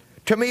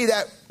 To me,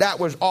 that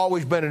was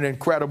always been an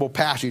incredible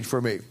passage for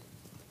me.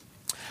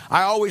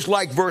 I always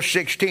liked verse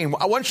 16.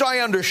 Once I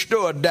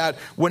understood that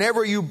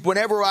whenever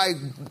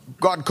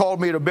God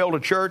called me to build a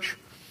church,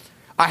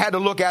 I had to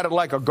look at it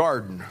like a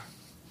garden.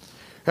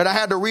 And I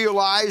had to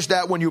realize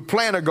that when you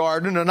plant a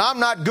garden, and I'm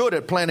not good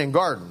at planting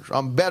gardens.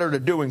 I'm better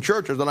at doing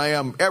churches than I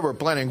am ever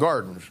planting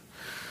gardens.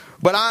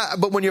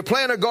 But when you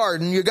plant a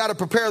garden, you got to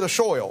prepare the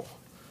soil.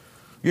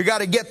 You got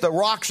to get the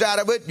rocks out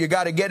of it. You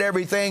got to get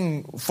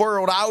everything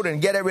furrowed out and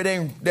get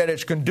everything that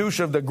it's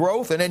conducive to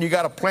growth. And then you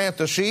got to plant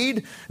the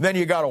seed. Then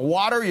you got to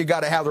water. You got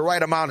to have the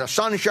right amount of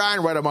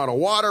sunshine, right amount of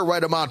water,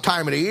 right amount of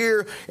time of the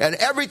year. And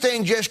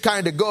everything just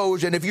kind of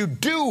goes. And if you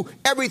do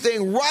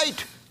everything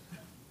right,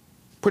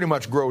 pretty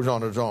much grows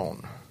on its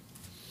own.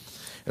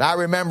 And I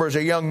remember as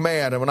a young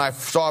man, and when I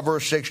saw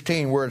verse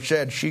 16 where it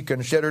said, she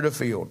considered a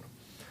field,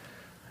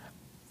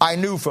 I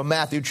knew from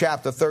Matthew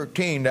chapter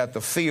 13 that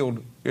the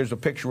field is a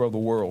picture of the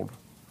world.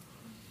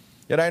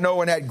 And I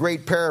know in that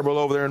great parable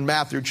over there in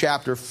Matthew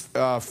chapter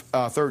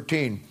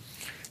 13,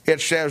 it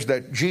says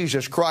that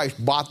Jesus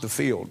Christ bought the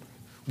field.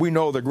 We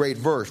know the great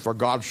verse, for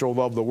God so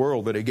loved the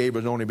world that he gave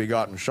his only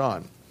begotten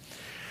Son.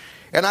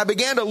 And I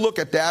began to look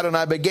at that, and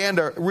I began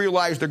to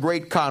realize the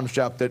great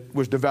concept that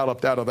was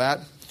developed out of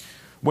that.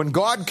 When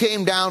God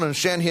came down and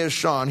sent his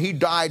Son, he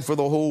died for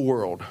the whole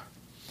world.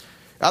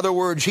 In other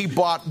words, he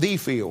bought the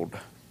field.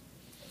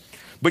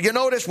 But you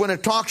notice when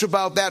it talks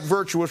about that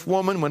virtuous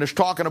woman, when it's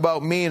talking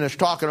about me and it's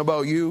talking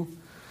about you,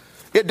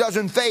 it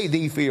doesn't say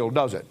the field,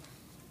 does it?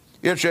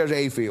 It says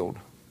a field.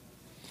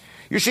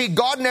 You see,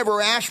 God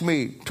never asked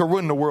me to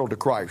win the world to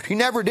Christ. He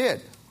never did.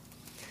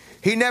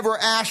 He never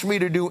asked me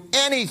to do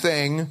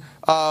anything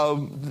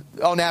on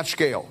that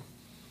scale.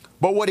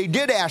 But what he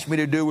did ask me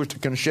to do was to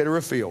consider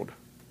a field.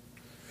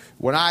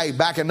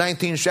 Back in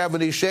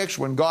 1976,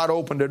 when God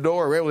opened the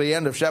door, really the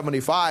end of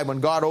 75, when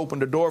God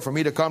opened the door for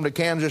me to come to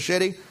Kansas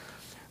City,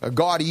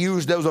 God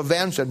used those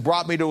events and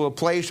brought me to a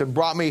place and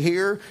brought me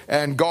here,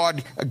 and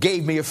God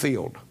gave me a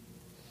field.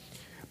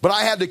 But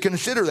I had to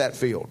consider that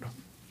field.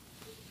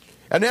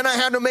 And then I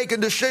had to make a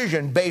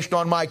decision based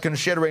on my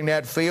considering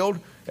that field,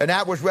 and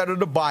that was whether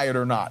to buy it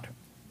or not.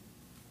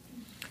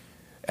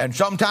 And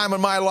sometime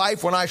in my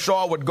life when I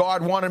saw what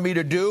God wanted me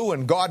to do,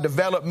 and God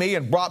developed me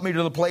and brought me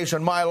to the place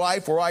in my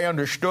life where I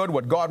understood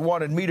what God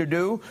wanted me to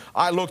do,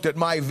 I looked at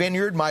my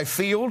vineyard, my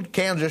field,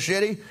 Kansas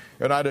City,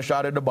 and I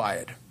decided to buy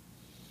it.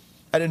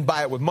 I didn't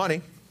buy it with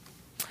money.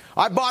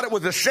 I bought it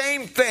with the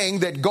same thing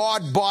that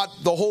God bought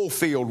the whole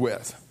field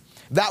with.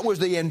 That was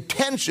the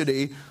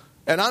intensity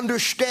and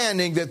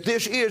understanding that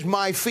this is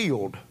my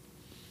field.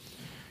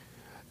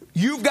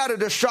 You've got to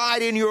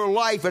decide in your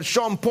life at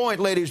some point,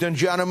 ladies and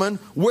gentlemen,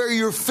 where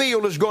your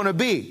field is going to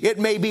be. It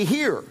may be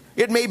here.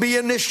 It may be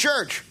in this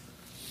church.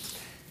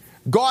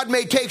 God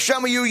may take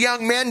some of you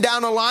young men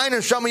down the line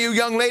and some of you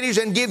young ladies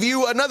and give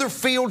you another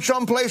field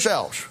someplace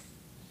else.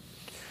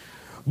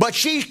 But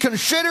she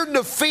considered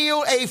the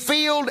field a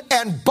field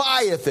and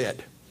buyeth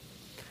it.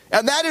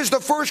 And that is the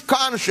first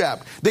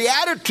concept. The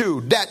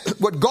attitude that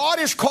what God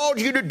has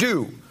called you to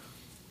do,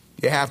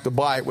 you have to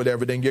buy it with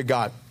everything you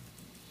got.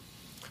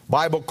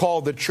 Bible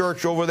called the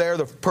church over there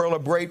the pearl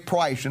of great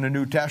price in the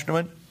New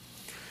Testament.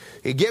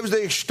 He gives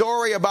the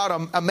story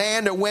about a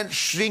man that went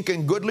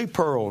seeking goodly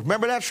pearls.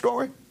 Remember that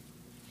story?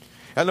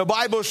 And the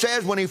Bible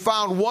says when he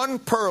found one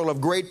pearl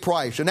of great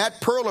price, and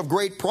that pearl of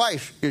great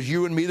price is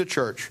you and me, the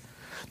church.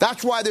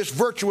 That's why this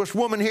virtuous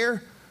woman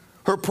here,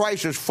 her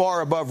price is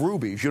far above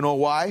rubies. You know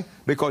why?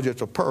 Because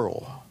it's a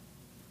pearl.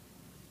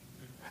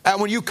 And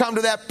when you come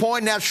to that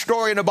point in that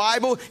story in the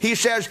Bible, he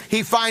says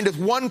he findeth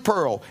one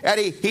pearl, and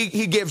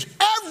he gives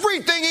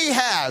everything he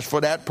has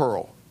for that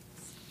pearl.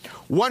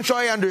 Once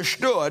I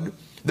understood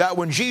that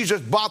when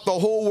Jesus bought the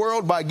whole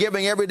world by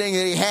giving everything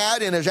that he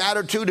had in his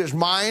attitude, his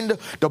mind,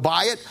 to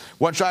buy it,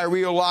 once I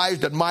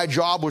realized that my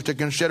job was to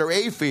consider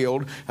a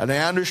field, and I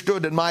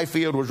understood that my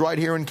field was right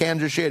here in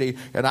Kansas City,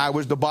 and I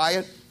was to buy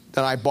it,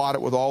 then I bought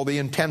it with all the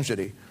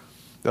intensity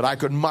that I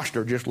could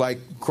muster, just like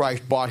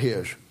Christ bought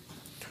his.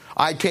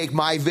 I take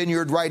my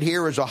vineyard right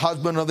here as a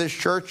husband of this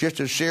church just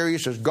as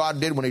serious as God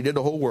did when he did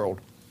the whole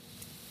world.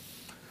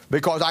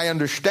 Because I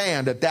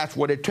understand that that's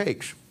what it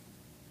takes.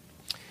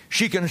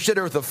 She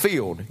considereth the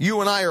field.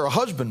 You and I are a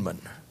husbandman.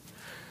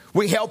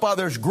 We help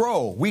others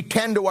grow. We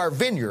tend to our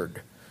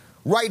vineyard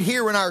right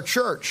here in our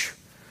church.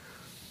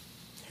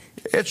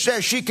 It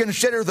says she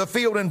considereth the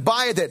field and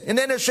buyeth it. And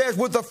then it says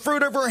with the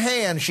fruit of her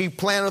hands she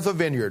planteth a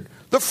vineyard.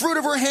 The fruit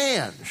of her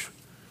hands.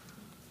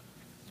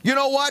 You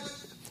know what?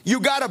 You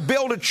got to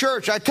build a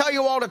church. I tell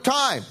you all the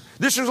time,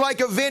 this is like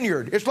a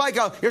vineyard. It's like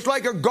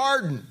a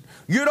garden.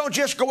 You don't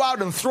just go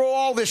out and throw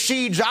all the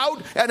seeds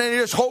out and then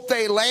just hope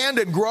they land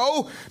and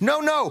grow.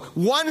 No.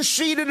 One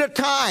seed at a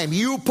time.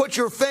 You put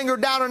your finger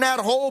down in that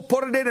hole,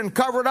 put it in and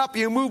cover it up.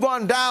 You move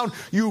on down.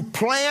 You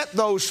plant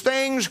those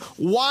things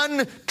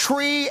one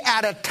tree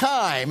at a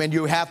time, and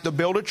you have to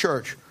build a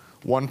church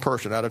one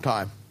person at a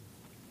time.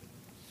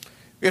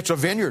 It's a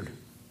vineyard.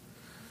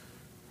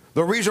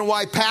 The reason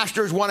why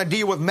pastors want to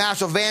deal with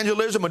mass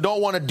evangelism and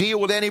don't want to deal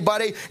with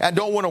anybody and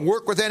don't want to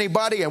work with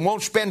anybody and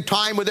won't spend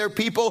time with their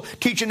people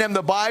teaching them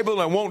the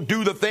Bible and won't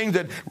do the things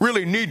that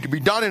really need to be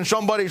done in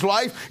somebody's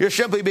life is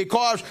simply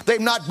because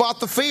they've not bought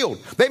the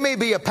field. They may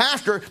be a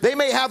pastor, they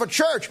may have a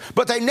church,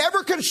 but they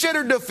never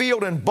considered the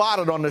field and bought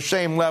it on the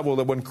same level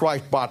that when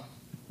Christ bought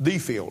the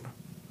field.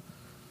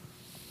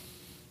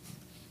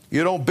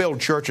 You don't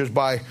build churches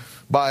by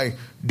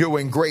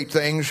doing great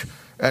things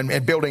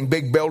and building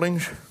big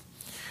buildings.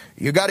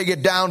 You got to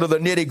get down to the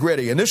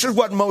nitty-gritty. And this is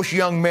what most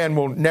young men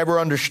will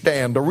never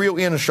understand, the real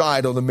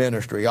inside of the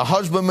ministry. A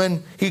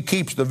husbandman, he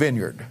keeps the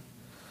vineyard.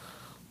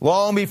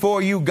 Long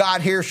before you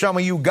got here, some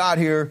of you got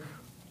here,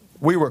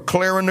 we were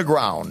clearing the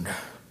ground.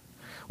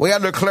 We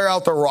had to clear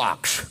out the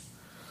rocks.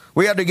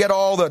 We had to get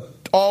all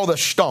the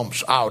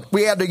stumps out.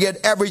 We had to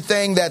get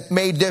everything that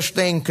made this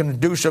thing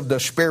conducive to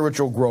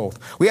spiritual growth.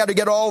 We had to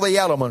get all the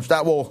elements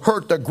that will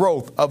hurt the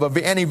growth of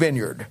any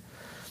vineyard.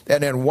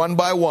 And then one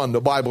by one,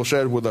 the Bible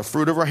says, with the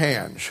fruit of her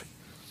hands,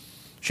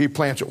 she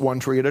plants it one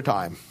tree at a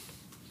time.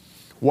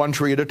 One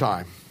tree at a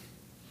time.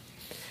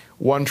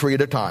 One tree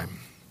at a time.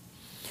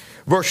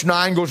 Verse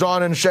 9 goes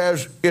on and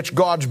says, it's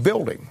God's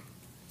building.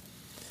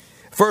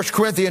 1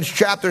 Corinthians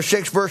chapter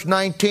 6, verse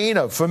 19,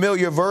 a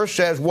familiar verse,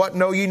 says, what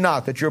know ye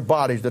not, that your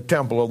body is the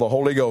temple of the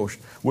Holy Ghost,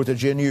 which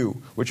is in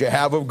you, which you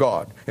have of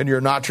God, and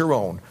you're not your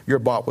own, you're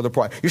bought with a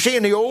price. You see,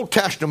 in the Old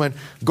Testament,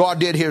 God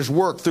did his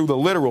work through the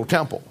literal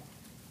temple.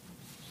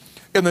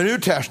 In the New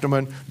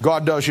Testament,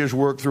 God does his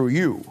work through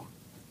you.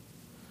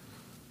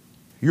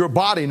 Your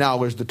body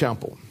now is the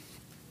temple.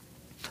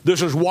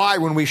 This is why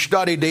when we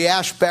studied the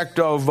aspect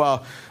of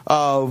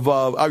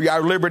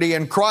our liberty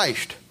in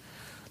Christ,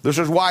 This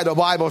is why the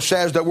Bible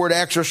says that we're to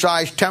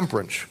exercise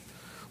temperance.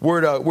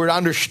 We're to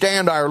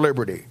understand our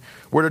liberty.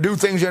 We're to do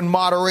things in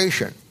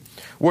moderation.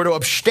 We're to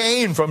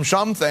abstain from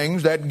some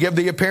things that give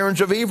the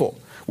appearance of evil.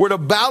 We're to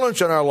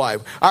balance in our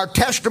life. Our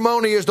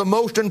testimony is the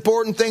most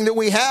important thing that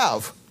we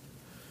have,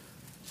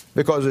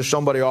 because there's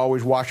somebody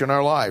always watching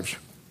our lives.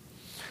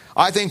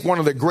 I think one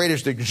of the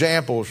greatest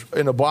examples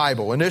in the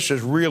Bible, and this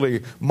is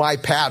really my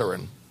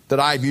pattern that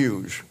I've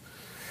used,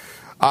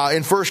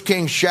 in 1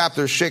 Kings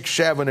chapter 6,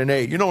 7, and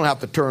 8. You don't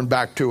have to turn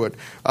back to it.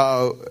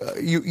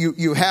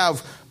 You have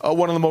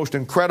one of the most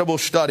incredible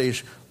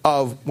studies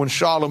of when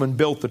Solomon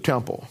built the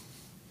temple.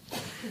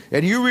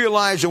 And you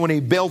realize that when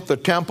he built the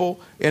temple,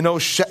 in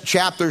those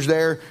chapters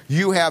there,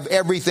 you have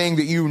everything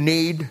that you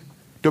need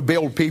to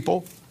build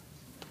people.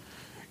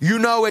 You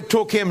know, it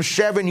took him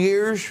 7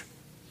 years.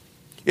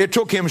 It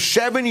took him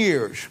 7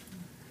 years.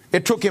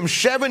 It took him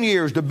 7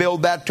 years to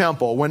build that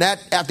temple. When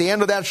at the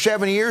end of that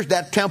 7 years,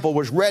 that temple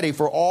was ready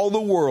for all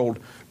the world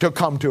to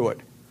come to it.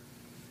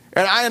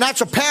 And that's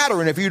a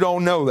pattern if you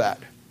don't know that.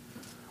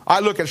 I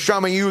look at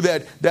some of you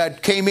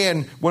that came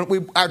in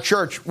when our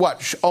church,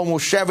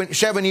 almost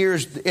seven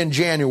years in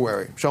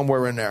January,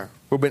 somewhere in there.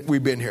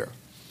 We've been here.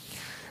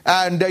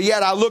 And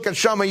yet I look at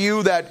some of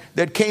you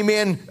that came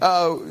in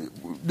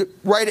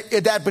right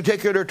at that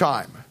particular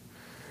time,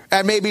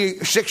 and maybe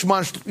 6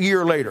 months,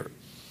 year later,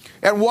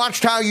 and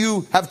watched how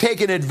you have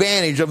taken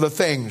advantage of the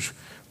things.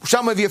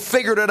 Some of you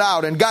figured it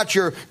out and got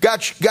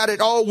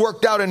it all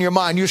worked out in your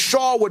mind. You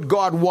saw what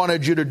God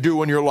wanted you to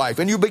do in your life,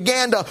 and you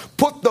began to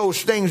put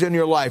those things in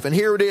your life. And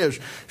here it is,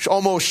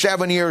 almost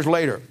 7 years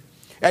later.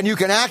 And you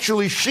can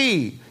actually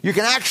see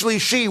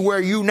where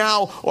you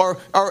now are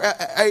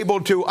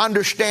able to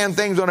understand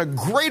things on a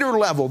greater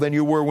level than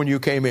you were when you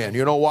came in.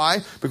 You know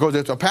why? Because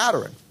it's a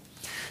pattern.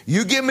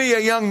 You give me a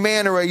young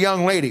man or a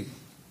young lady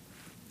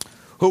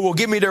who will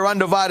give me their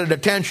undivided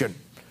attention.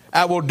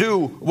 I will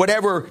do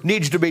whatever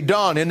needs to be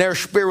done in their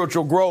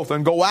spiritual growth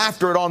and go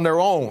after it on their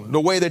own,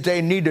 the way that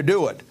they need to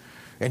do it.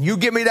 And you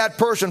give me that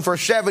person for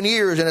 7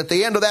 years, and at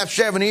the end of that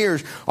 7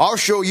 years, I'll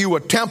show you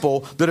a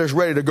temple that is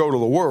ready to go to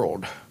the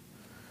world.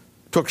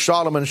 It took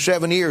Solomon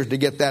 7 years to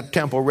get that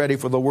temple ready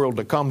for the world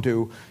to come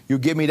to. You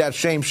give me that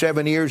same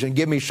 7 years and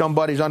give me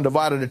somebody's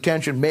undivided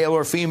attention, male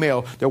or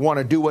female, that want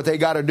to do what they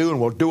got to do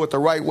and will do it the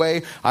right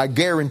way. I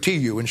guarantee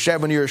you, in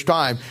 7 years'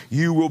 time,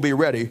 you will be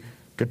ready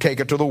to take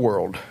it to the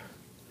world.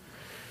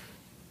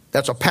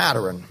 That's a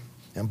pattern.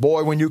 And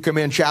boy, when you come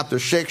in chapter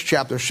 6,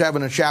 chapter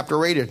 7, and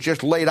chapter 8, it's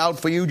just laid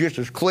out for you just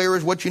as clear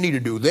as what you need to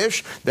do.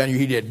 This, then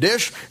he did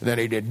this, and then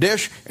he did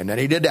this, and then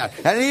he did that.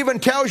 And it even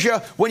tells you,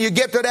 when you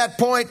get to that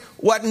point,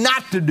 what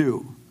not to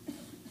do.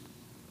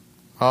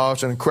 Oh,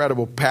 it's an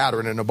incredible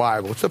pattern in the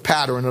Bible. It's the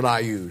pattern that I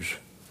use.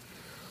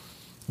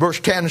 Verse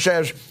 10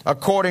 says,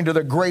 according to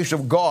the grace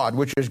of God,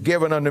 which is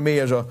given unto me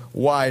as a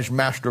wise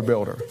master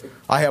builder.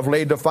 I have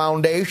laid the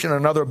foundation,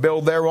 another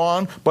build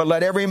thereon, but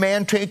let every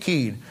man take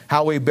heed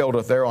how he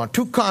buildeth thereon.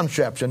 Two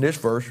concepts in this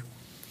verse.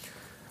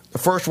 The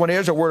first one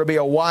is that we're to be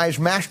a wise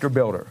master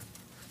builder.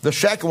 The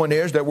second one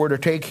is that we're to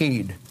take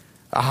heed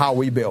how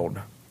we build.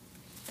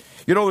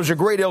 You know, there's a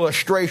great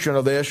illustration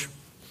of this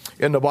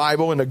in the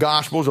Bible, in the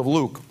Gospels of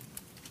Luke.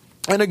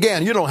 And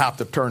again, you don't have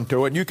to turn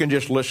to it. You can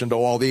just listen to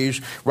all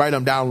these, write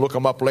them down, look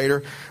them up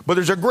later. But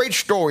there's a great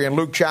story in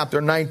Luke chapter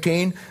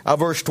 19,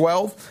 verse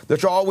 12,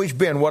 that's always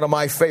been one of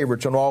my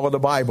favorites in all of the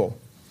Bible.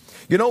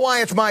 You know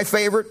why it's my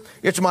favorite?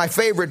 It's my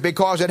favorite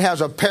because it has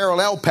a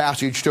parallel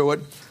passage to it,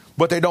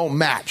 but they don't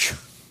match.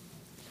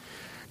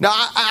 Now,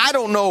 I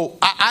don't know.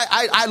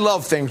 I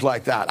love things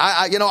like that.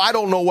 I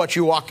don't know what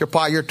you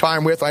occupy your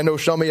time with. I know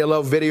some of you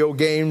love video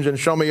games, and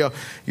some of you,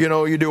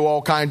 you do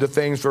all kinds of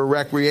things for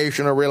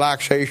recreation or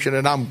relaxation,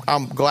 and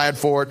I'm glad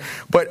for it.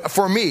 But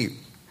for me,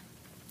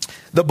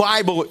 the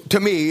Bible, to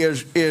me,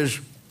 is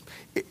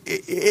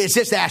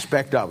this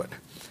aspect of it.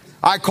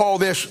 I call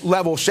this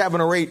level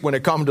 7 or 8 when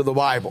it comes to the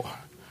Bible.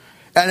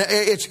 And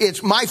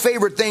it's my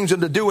favorite things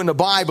to do in the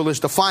Bible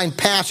is to find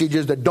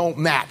passages that don't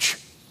match.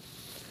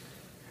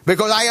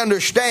 Because I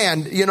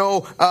understand,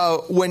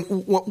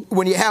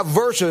 when you have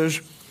verses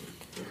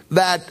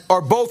that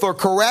both are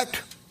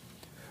correct,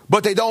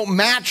 but they don't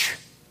match,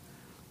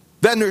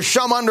 then there's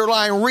some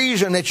underlying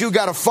reason that you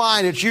got to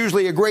find. It's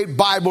usually a great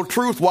Bible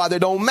truth why they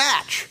don't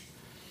match.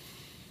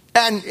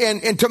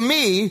 And to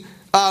me,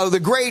 the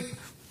great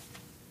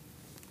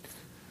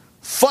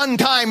fun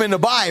time in the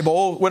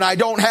Bible, when I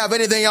don't have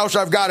anything else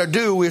I've got to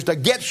do, is to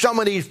get some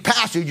of these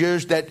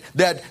passages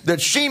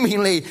that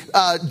seemingly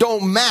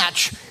don't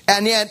match,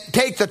 and yet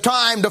take the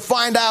time to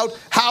find out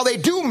how they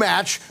do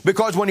match,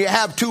 because when you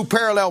have two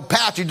parallel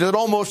passages that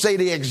almost say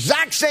the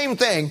exact same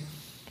thing,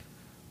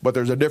 but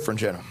there's a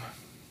difference in them.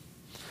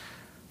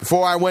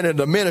 Before I went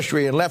into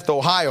ministry and left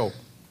Ohio,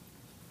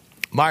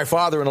 my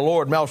father in the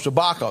Lord, Mel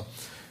Sabaka,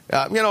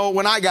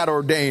 when I got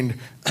ordained,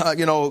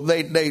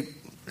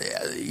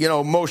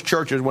 most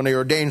churches, when they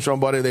ordain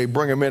somebody, they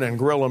bring them in and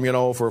grill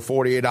them, for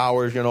 48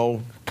 hours,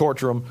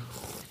 torture them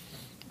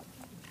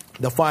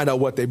to find out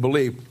what they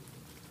believe.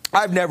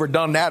 I've never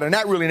done that, and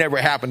that really never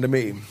happened to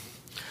me.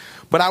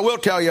 But I will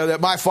tell you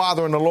that my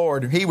father in the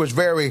Lord, he was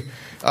very,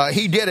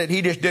 he did it.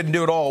 He just didn't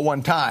do it all at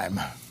one time.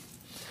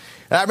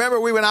 And I remember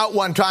we went out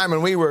one time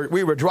and we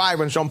were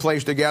driving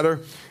someplace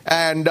together,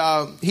 and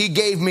he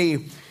gave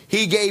me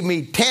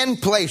 10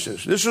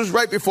 places. This was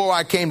right before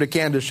I came to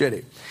Kansas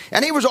City.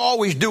 And he was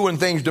always doing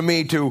things to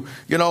me to,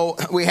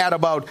 we had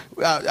about,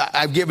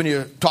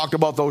 talked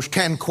about those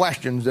 10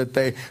 questions that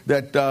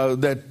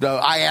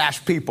I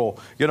asked people,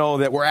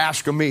 that were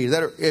asking me.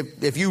 That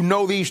if you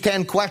know these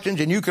 10 questions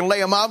and you can lay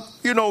them out,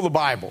 you know the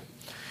Bible.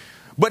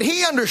 But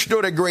he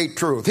understood a great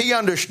truth. He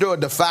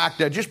understood the fact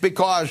that just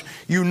because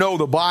you know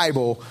the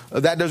Bible,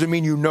 that doesn't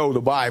mean you know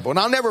the Bible. And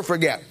I'll never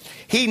forget,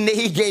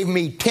 he gave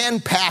me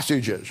 10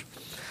 passages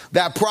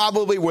that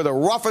probably were the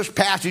roughest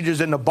passages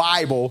in the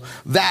Bible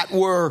that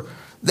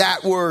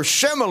were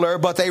similar,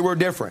 but they were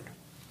different.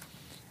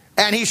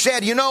 And he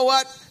said, you know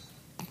what?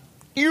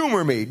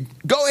 Humor me.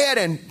 Go ahead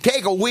and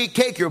take a week,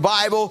 take your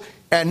Bible,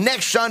 and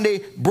next Sunday,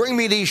 bring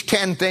me these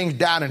 10 things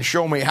down and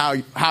show me how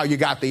you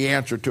got the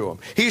answer to them.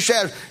 He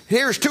says,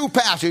 here's 2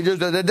 passages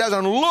that it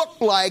doesn't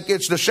look like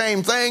it's the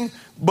same thing,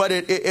 but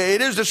it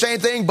is the same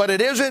thing, but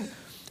it isn't.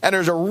 And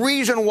there's a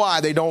reason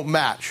why they don't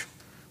match.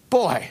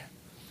 Boy,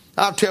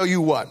 I'll tell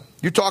you what,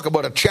 you talk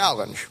about a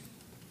challenge.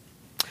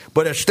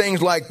 But it's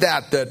things like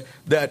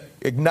that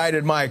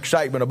ignited my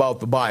excitement about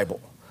the Bible.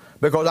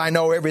 Because I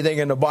know everything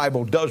in the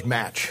Bible does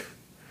match.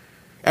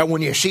 And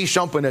when you see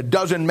something that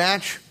doesn't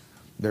match,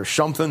 there's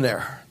something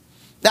there.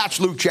 That's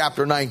Luke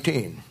chapter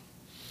 19.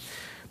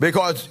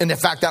 Because, and in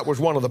fact, that was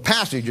one of the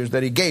passages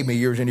that he gave me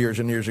years and years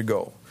and years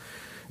ago.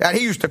 And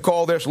he used to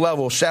call this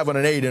level 7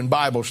 and 8 in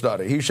Bible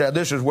study. He said,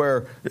 this is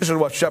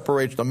what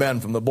separates the men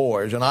from the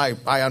boys. And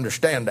I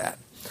understand that.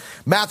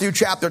 Matthew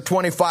chapter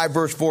 25,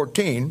 verse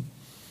 14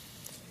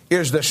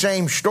 is the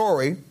same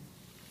story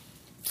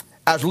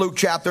as Luke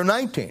chapter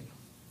 19.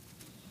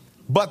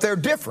 But they're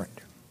different.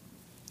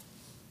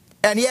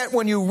 And yet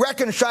when you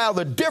reconcile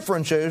the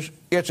differences,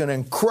 it's an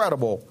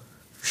incredible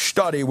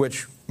study,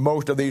 which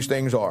most of these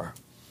things are.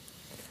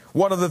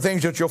 One of the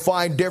things that you'll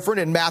find different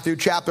in Matthew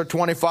chapter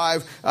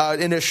 25,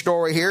 in this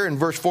story here, in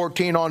verse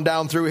 14 on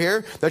down through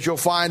here, that you'll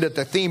find that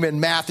the theme in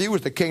Matthew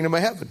is the kingdom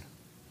of heaven.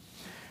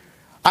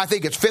 I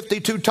think it's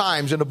 52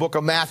 times in the book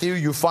of Matthew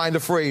you find the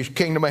phrase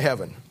kingdom of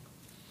heaven.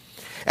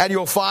 And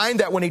you'll find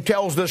that when he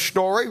tells this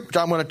story, which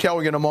I'm going to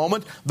tell you in a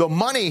moment, the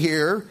money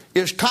here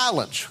is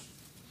talents.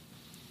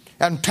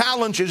 And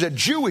talents is a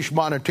Jewish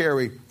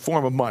monetary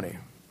form of money.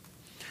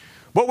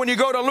 But when you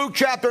go to Luke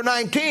chapter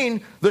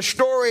 19, the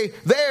story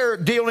there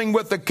dealing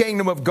with the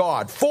kingdom of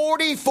God.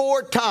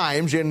 44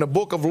 times in the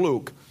book of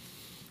Luke,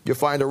 you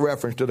find a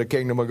reference to the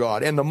kingdom of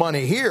God. And the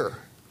money here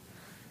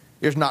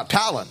is not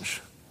talents.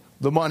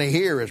 The money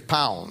here is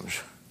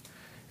pounds.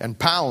 And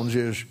pounds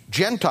is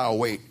Gentile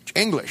weight,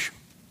 English.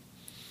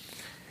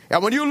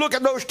 And when you look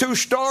at those two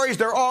stories,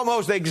 they're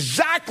almost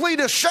exactly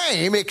the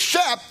same,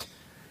 except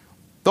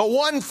the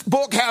one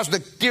book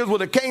deals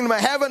with the kingdom of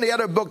heaven. The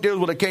other book deals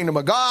with the kingdom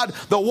of God.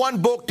 The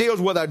one book deals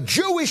with a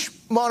Jewish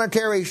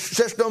monetary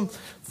system.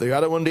 The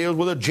other one deals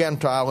with a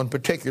Gentile, in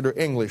particular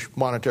English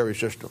monetary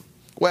system.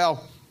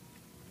 Well,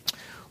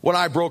 when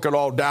I broke it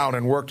all down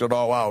and worked it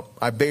all out,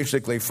 I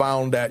basically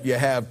found that you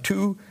have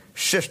two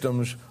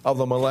systems of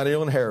the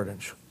millennial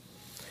inheritance.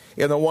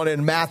 In the one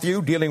in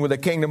Matthew, dealing with the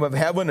kingdom of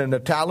heaven and the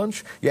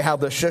talents, you have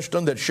the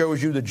system that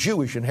shows you the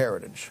Jewish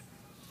inheritance.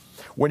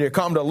 When you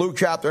come to Luke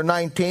chapter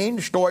 19,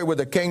 the story with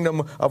the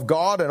kingdom of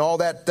God and all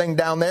that thing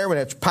down there, when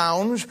it's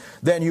pounds,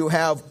 then you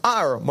have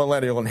our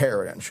millennial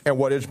inheritance and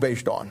what it's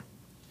based on.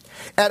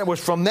 And it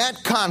was from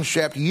that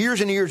concept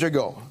years and years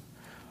ago,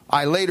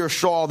 I later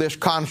saw this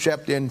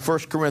concept in 1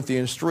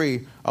 Corinthians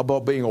 3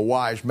 about being a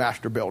wise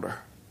master builder.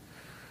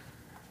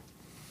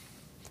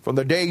 From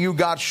the day you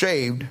got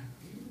saved,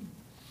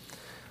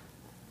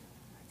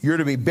 you're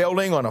to be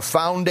building on a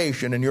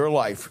foundation in your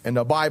life. And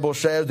the Bible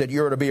says that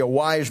you're to be a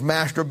wise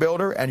master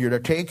builder and you're to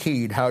take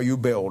heed how you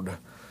build.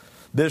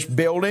 This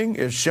building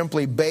is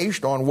simply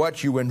based on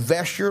what you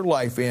invest your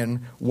life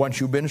in once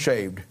you've been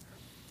saved.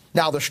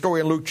 Now, the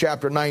story in Luke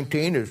chapter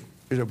 19 is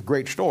a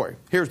great story.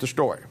 Here's the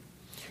story.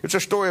 It's a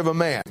story of a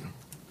man.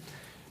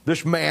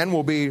 This man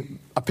will be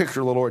a picture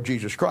of the Lord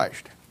Jesus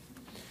Christ.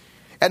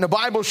 And the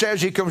Bible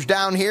says he comes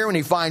down here and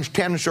he finds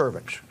 10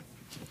 servants.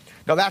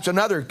 Now, that's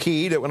another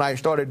key that when I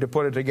started to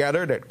put it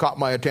together that caught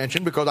my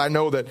attention, because I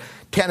know that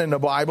 10 in the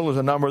Bible is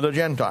a number of the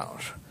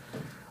Gentiles.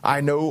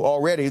 I know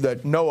already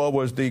that Noah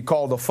was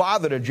called the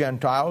father of the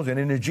Gentiles, and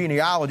in his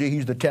genealogy,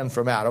 he's the 10th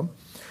from Adam.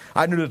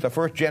 I knew that the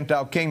first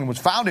Gentile kingdom was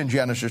found in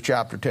Genesis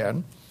chapter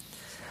 10.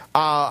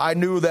 I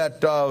knew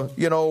that,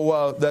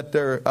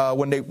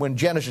 when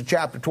Genesis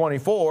chapter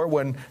 24,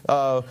 when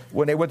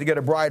they went to get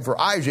a bride for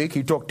Isaac,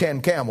 he took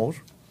 10 camels.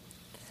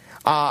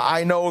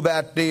 I know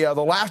that the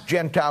last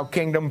Gentile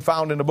kingdom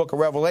found in the book of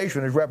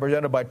Revelation is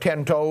represented by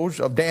 10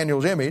 toes of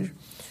Daniel's image.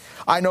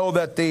 I know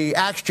that the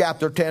Acts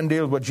chapter 10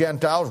 deals with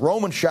Gentiles,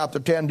 Romans chapter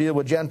 10 deals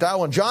with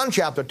Gentiles, and John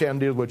chapter 10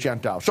 deals with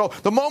Gentiles. So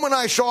the moment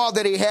I saw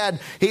that he had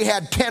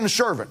 10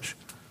 servants,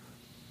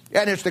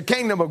 and it's the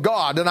kingdom of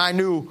God, then I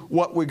knew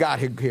what we got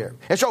here.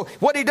 And so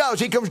what he does,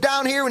 he comes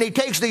down here and he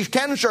takes these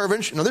 10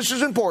 servants. Now this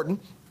is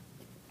important.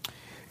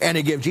 And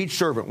he gives each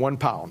servant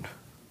 £1. And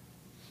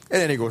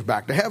then he goes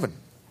back to heaven.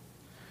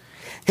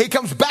 He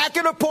comes back at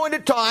an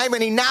appointed time,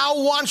 and he now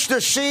wants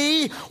to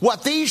see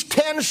what these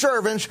 10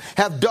 servants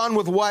have done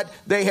with what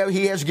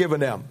he has given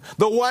them.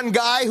 The one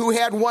guy who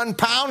had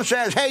 £1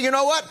 says, hey, you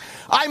know what?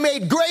 I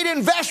made great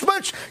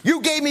investments.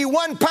 You gave me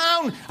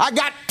 £1. I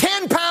got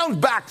 £10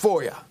 back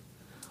for you.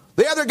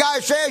 The other guy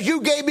says,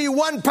 you gave me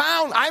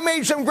 £1. I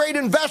made some great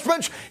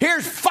investments.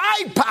 Here's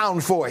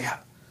 £5 for you.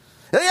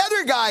 The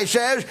other guy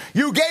says,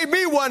 you gave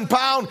me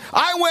 £1,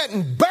 I went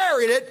and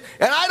buried it,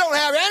 and I don't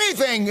have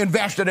anything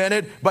invested in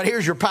it, but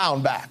here's your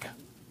 £1 back.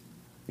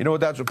 You know what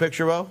that's a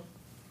picture of?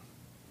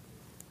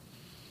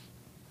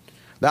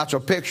 That's a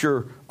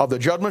picture of the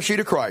judgment seat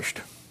of Christ.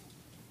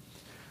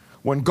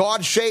 When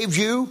God saved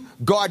you,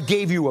 God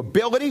gave you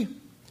ability,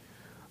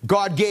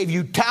 God gave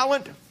you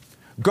talent,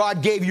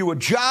 God gave you a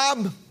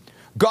job,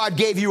 God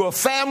gave you a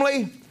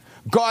family,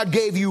 God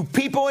gave you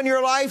people in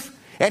your life,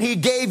 and he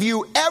gave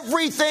you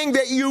everything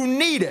that you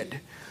needed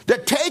to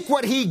take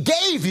what he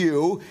gave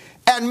you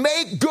and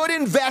make good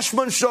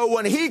investments so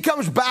when he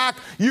comes back,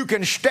 you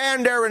can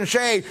stand there and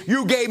say,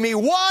 you gave me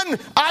 1,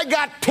 I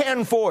got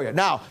 10 for you.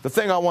 Now, the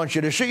thing I want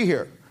you to see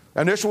here,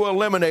 and this will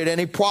eliminate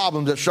any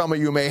problems that some of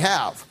you may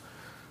have,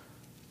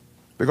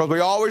 because we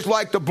always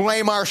like to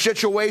blame our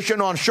situation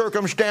on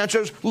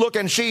circumstances. Look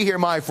and see here,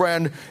 my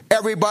friend,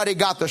 everybody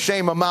got the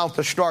same amount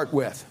to start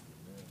with.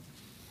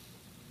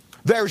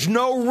 There's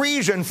no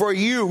reason for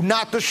you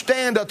not to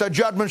stand at the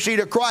judgment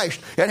seat of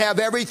Christ and have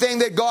everything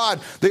that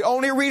God. The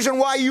only reason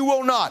why you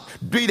will not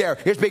be there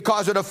is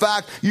because of the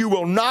fact you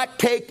will not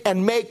take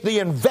and make the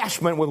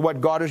investment with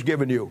what God has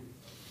given you.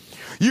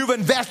 You've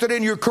invested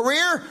in your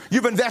career,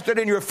 you've invested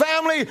in your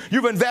family,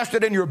 you've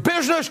invested in your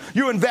business,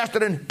 you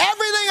invested in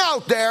everything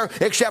out there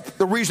except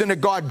the reason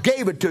that God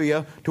gave it to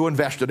you to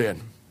invest it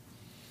in.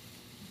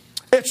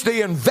 It's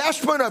the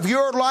investment of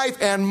your life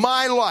and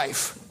my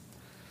life.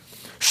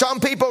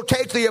 Some people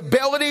take the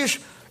abilities,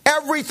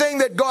 everything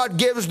that God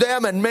gives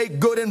them, and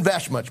make good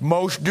investments.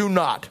 Most do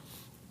not.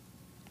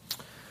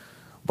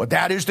 But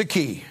that is the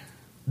key.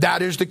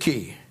 That is the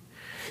key.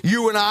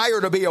 You and I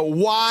are to be a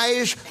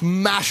wise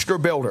master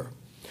builder.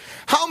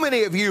 How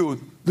many of you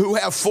who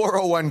have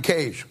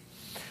 401ks,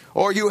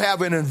 or you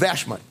have an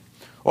investment,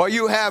 or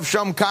you have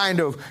some kind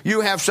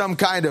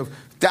of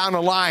down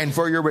the line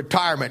for your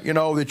retirement,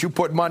 that you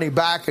put money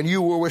back and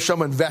you were with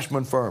some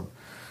investment firm?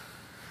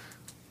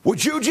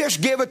 Would you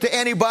just give it to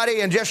anybody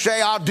and just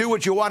say, I'll do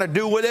what you want to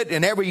do with it,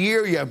 and every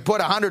year you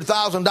put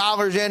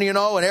 $100,000 in,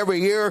 and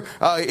every year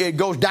it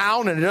goes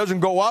down and it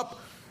doesn't go up,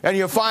 and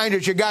you find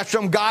that you got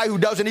some guy who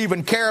doesn't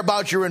even care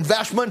about your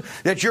investment,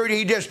 that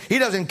he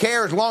doesn't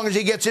care as long as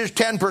he gets his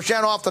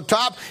 10% off the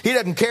top. He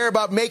doesn't care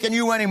about making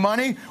you any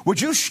money.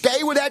 Would you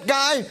stay with that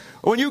guy?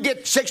 When you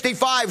get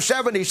 65,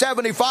 70,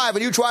 75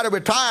 and you try to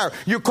retire,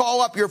 you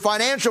call up your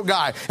financial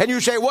guy and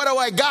you say, what do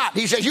I got?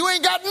 He says, you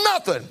ain't got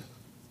nothing.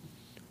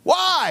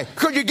 Why?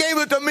 Because you gave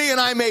it to me and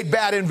I made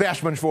bad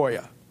investments for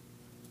you.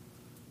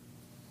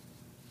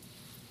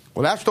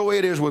 Well, that's the way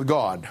it is with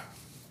God.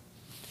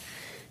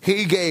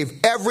 He gave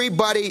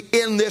everybody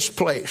in this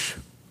place,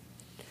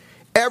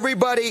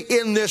 everything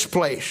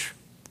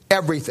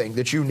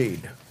that you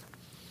need.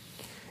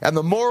 And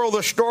the moral of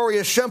the story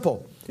is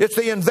simple. It's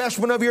the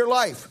investment of your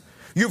life.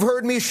 You've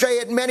heard me say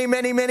it many,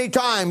 many, many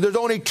times. There's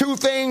only 2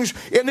 things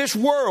in this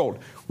world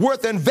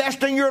worth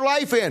investing your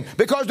life in,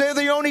 because they're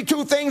the only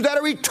 2 things that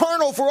are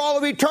eternal for all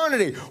of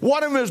eternity.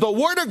 One of them is the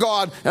Word of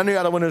God, and the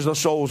other one is the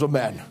souls of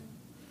men.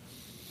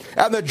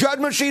 And the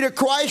judgment seat of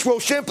Christ will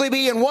simply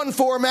be in one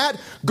format.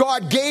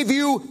 God gave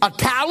you a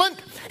talent.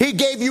 He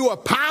gave you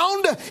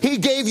 £1. He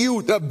gave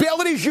you the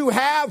abilities you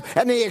have,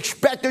 and He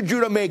expected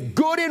you to make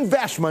good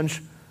investments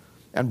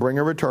and bring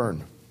a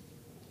return.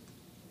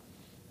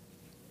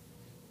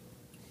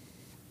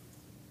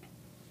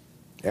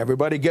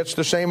 Everybody gets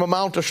the same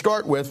amount to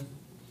start with.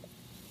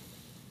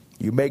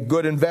 You make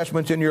good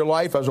investments in your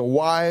life as a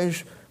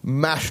wise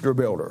master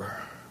builder.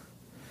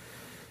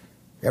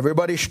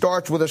 Everybody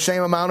starts with the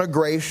same amount of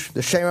grace,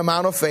 the same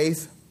amount of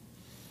faith.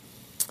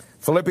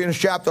 Philippians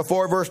chapter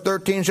 4 verse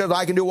 13 says,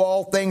 I can do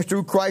all things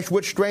through Christ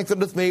which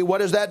strengtheneth me. What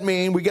does that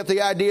mean? We get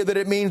the idea that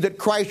it means that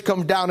Christ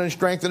comes down and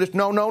strengthens us.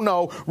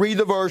 No. Read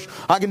the verse.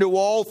 I can do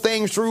all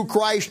things through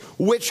Christ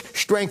which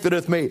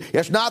strengtheneth me.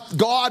 It's not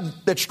God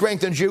that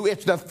strengthens you.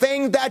 It's the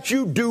thing that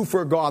you do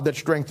for God that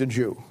strengthens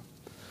you.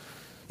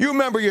 You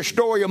remember your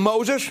story of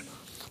Moses,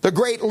 the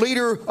great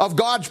leader of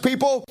God's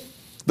people,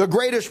 the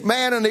greatest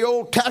man in the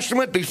Old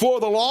Testament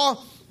before the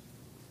law,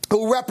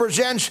 who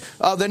represents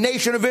the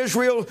nation of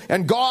Israel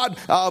and God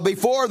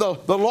before the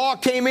law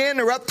came in,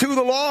 or up to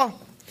the law,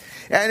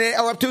 and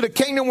up to the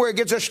kingdom where it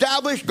gets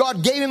established.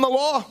 God gave him the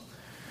law.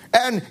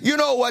 And you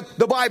know what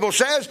the Bible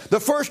says.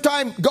 The first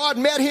time God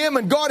met him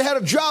and God had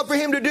a job for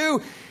him to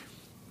do,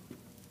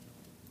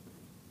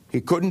 he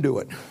couldn't do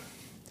it.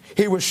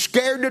 He was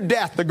scared to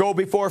death to go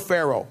before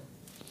Pharaoh.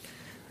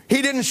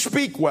 He didn't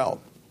speak well.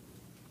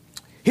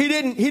 He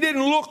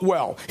didn't look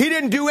well. He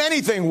didn't do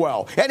anything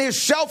well. And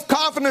his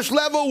self-confidence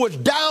level was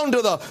down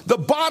to the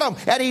bottom.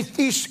 And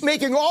he's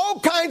making all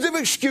kinds of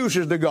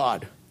excuses to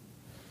God.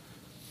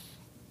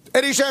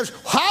 And he says,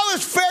 how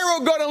is Pharaoh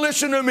going to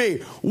listen to me?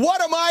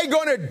 What am I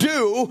going to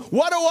do?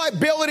 What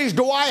abilities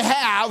do I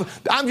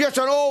have? I'm just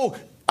an old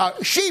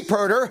sheep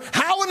herder.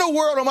 How in the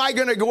world am I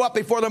going to go up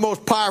before the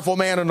most powerful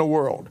man in the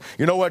world?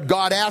 You know what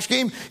God asked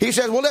him? He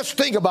says, well, let's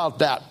think about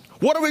that.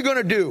 What are we going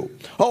to do?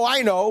 Oh,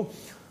 I know.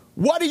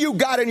 What do you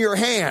got in your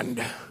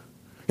hand?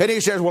 And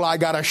he says, well, I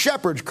got a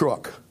shepherd's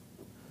crook.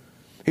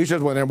 He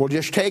says, well, then we'll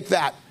just take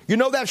that. You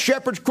know that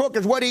shepherd's crook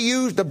is what he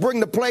used to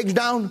bring the plagues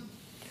down?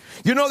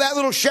 You know that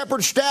little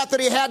shepherd's staff that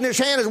he had in his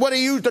hand is what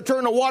he used to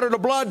turn the water to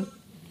blood?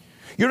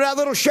 You know that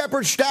little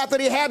shepherd's staff that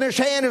he had in his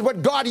hand is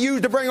what God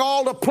used to bring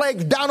all the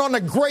plagues down on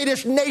the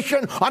greatest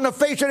nation on the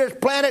face of this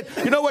planet?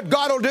 You know what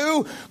God will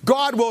do?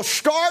 God will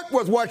start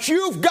with what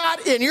you've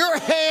got in your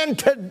hand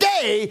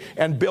today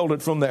and build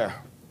it from there.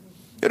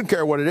 He doesn't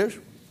care what it is.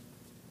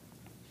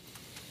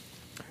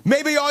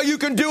 Maybe all you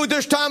can do at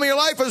this time of your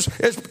life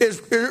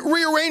is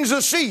rearrange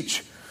the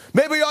seats.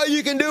 Maybe all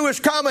you can do is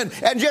come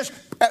and just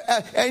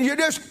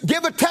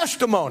give a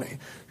testimony.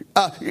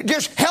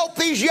 Just help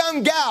these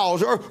young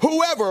gals or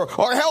whoever,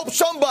 or help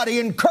somebody,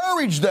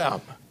 encourage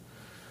them.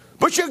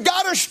 But you've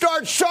got to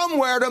start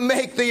somewhere to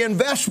make the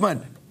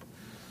investment.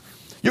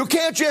 You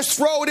can't just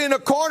throw it in a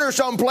corner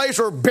someplace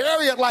or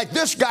bury it like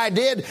this guy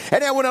did,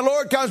 and then when the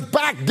Lord comes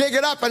back, dig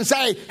it up and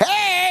say,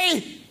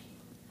 hey!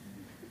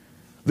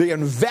 The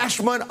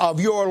investment of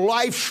your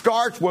life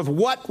starts with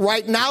what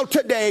right now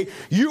today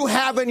you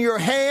have in your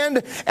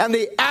hand and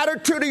the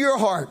attitude of your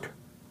heart.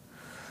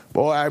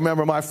 Boy, I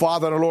remember my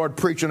father in the Lord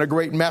preaching a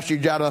great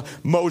message out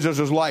of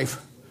Moses'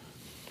 life.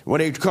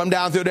 When he'd come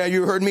down through there,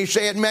 you heard me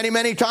say it many,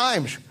 many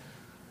times.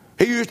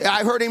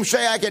 I heard him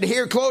say I could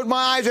close my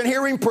eyes and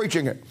hear him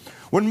preaching it.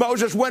 When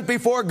Moses went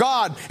before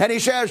God and he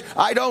says,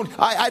 I don't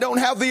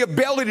have the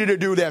ability to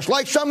do this,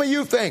 like some of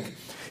you think.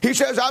 He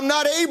says, I'm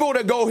not able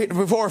to go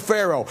before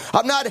Pharaoh.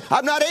 I'm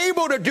not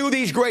able to do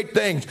these great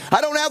things.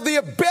 I don't have the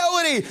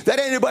ability that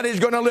anybody's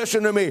going to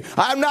listen to me.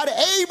 I'm not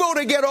able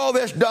to get all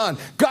this done.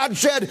 God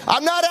said,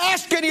 I'm not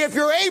asking you if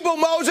you're able,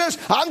 Moses.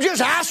 I'm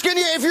just asking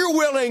you if you're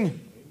willing.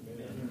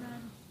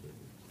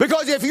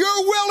 Because if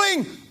you're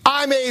willing,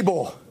 I'm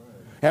able.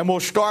 And we'll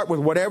start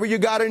with whatever you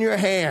got in your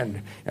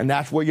hand. And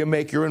that's where you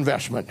make your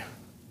investment.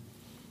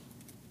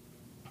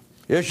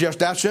 It's just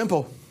that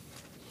simple.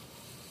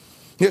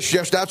 It's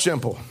just that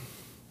simple.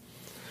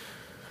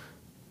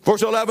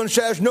 Verse 11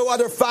 says, no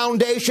other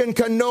foundation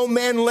can no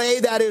man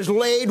lay that is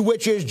laid,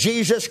 which is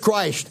Jesus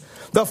Christ.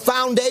 The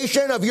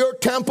foundation of your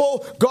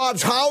temple,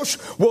 God's house,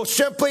 will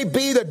simply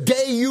be the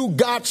day you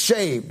got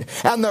saved.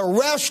 And the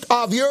rest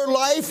of your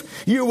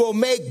life, you will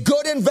make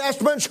good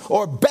investments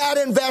or bad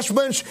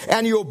investments,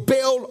 and you'll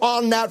build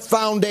on that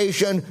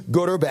foundation,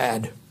 good or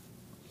bad.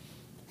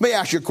 Let me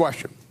ask you a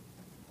question.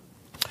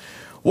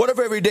 What if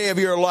every day of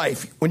your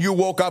life, when you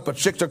woke up at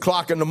 6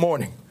 o'clock in the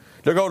morning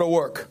to go to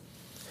work,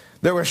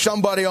 there was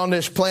somebody on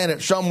this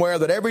planet somewhere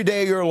that every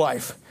day of your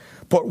life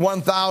put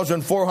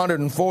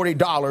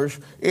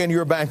 $1,440 in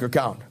your bank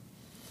account?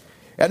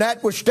 And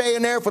that was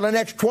staying there for the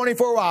next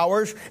 24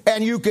 hours,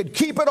 and you could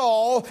keep it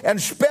all and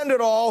spend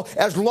it all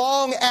as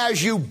long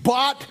as you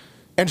bought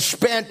and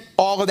spent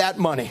all of that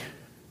money.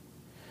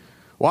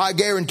 Well, I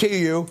guarantee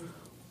you,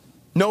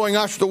 knowing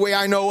us the way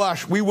I know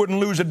us, we wouldn't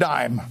lose a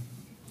dime.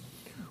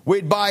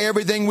 We'd buy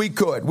everything we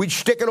could. We'd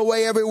stick it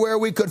away everywhere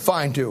we could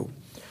find to.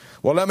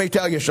 Well, let me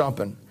tell you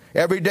something.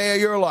 Every day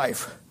of your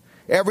life,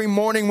 every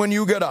morning when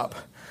you get up,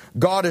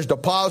 God has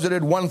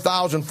deposited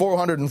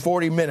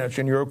 1,440 minutes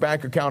in your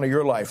bank account of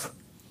your life.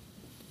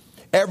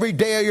 Every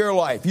day of your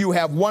life, you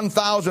have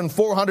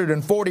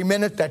 1,440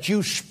 minutes that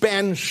you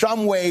spend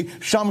some way,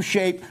 some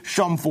shape,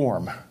 some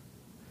form,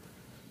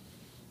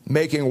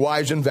 making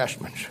wise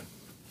investments.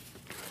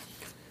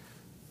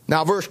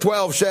 Now, verse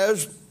 12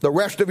 says, the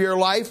rest of your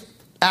life,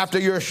 after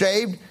you're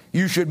saved,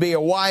 you should be a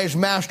wise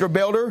master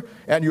builder,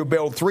 and you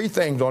build three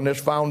things on this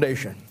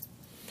foundation.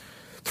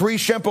 Three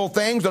simple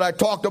things that I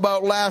talked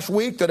about last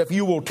week, that if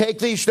you will take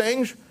these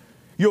things,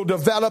 you'll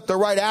develop the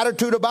right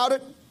attitude about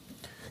it,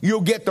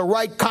 you'll get the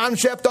right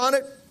concept on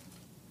it,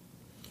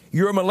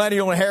 your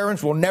millennial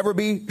inheritance will never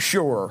be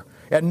sure,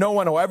 and no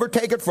one will ever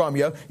take it from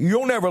you.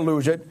 You'll never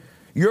lose it.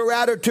 Your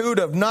attitude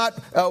of not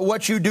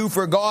what you do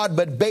for God,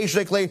 but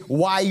basically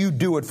why you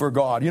do it for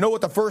God. You know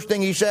what the first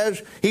thing he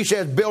says? He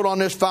says, build on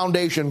this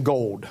foundation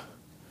gold.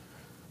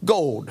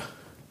 Gold.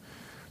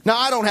 Now,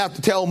 I don't have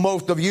to tell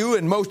most of you,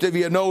 and most of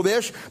you know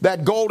this,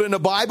 that gold in the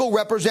Bible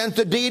represents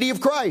the deity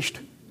of Christ.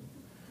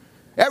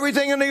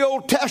 Everything in the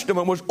Old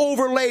Testament was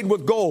overlaid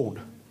with gold.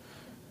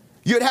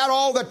 You'd had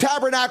all the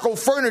tabernacle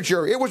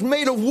furniture. It was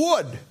made of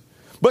wood.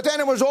 But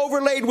then it was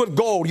overlaid with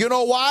gold. You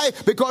know why?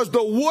 Because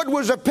the wood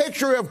was a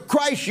picture of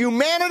Christ's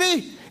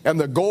humanity, and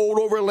the gold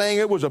overlaying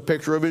it was a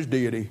picture of his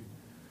deity.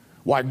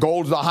 Why,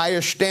 gold's the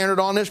highest standard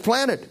on this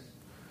planet.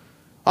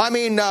 I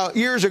mean,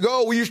 years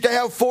ago, we used to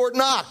have Fort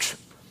Knox.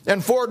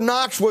 And Fort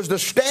Knox was the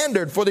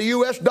standard for the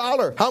U.S.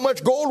 dollar, how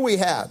much gold we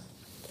had.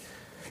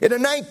 In the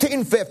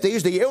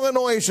 1950s, the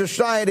Illinois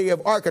Society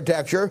of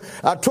Architecture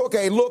took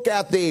a look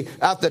at the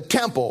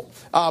temple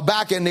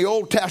back in the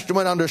Old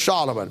Testament under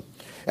Solomon.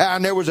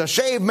 And there was a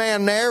saved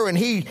man there, and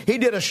he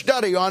did a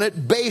study on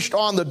it based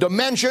on the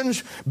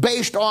dimensions,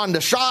 based on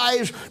the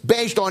size,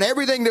 based on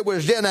everything that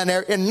was in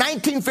there in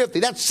 1950.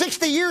 That's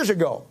 60 years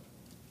ago.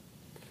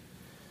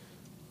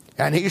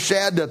 And he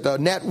said that the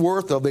net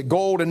worth of the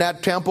gold in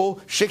that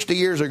temple 60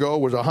 years ago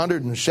was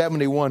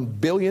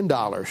 $171 billion.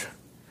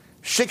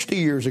 60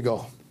 years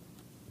ago.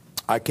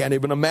 I can't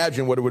even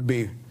imagine what it would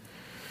be.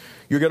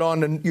 You get on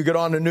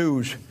the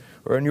news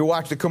and you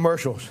watch the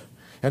commercials,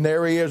 and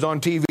there he is on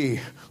TV,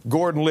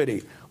 Gordon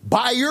Liddy.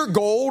 Buy your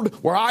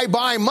gold where I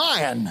buy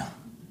mine.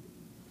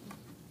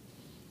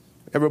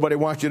 Everybody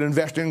wants you to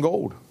invest in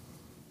gold.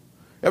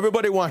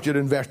 Everybody wants you to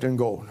invest in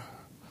gold.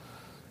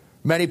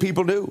 Many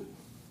people do,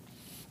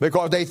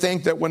 because they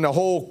think that when the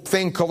whole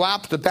thing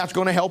collapsed, that's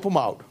going to help them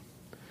out.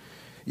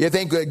 You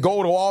think that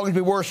gold will always be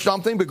worth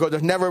something because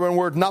it's never been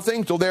worth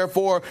nothing, so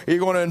therefore you're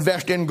going to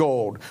invest in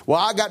gold. Well,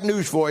 I got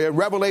news for you.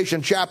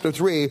 Revelation chapter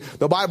 3,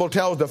 the Bible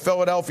tells the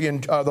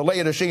the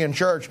Laodicean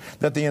church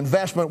that the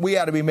investment we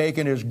ought to be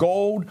making is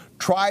gold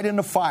tried in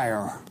the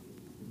fire.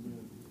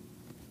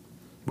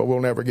 But we'll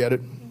never get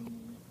it.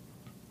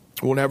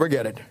 We'll never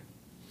get it.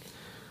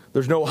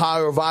 There's no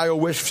higher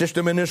value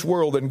system in this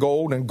world than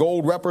gold, and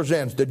gold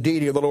represents the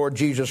deity of the Lord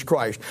Jesus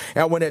Christ.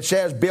 And when it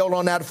says build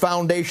on that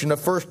foundation, the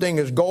first thing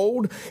is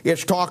gold,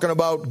 it's talking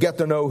about get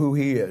to know who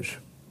He is.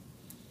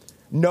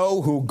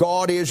 Know who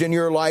God is in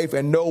your life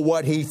and know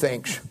what He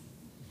thinks.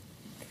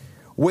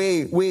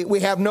 We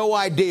have no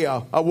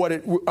idea of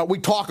what we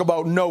talk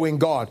about knowing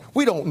God.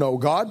 We don't know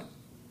God.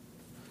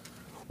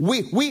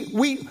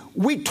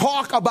 We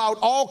talk about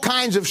all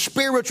kinds of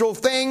spiritual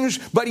things,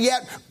 but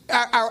yet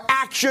our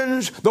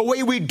actions, the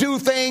way we do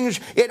things,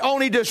 it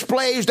only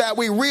displays that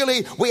we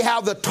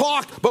have the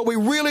talk, but we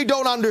really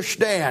don't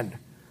understand.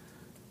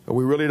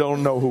 We really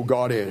don't know who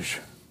God is.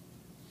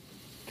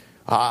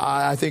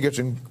 I think it's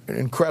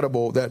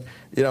incredible that,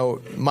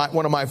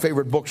 one of my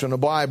favorite books in the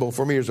Bible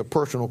for me as a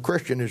personal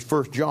Christian is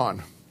 1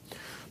 John.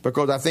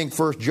 Because I think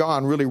 1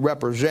 John really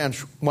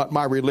represents what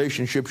my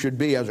relationship should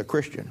be as a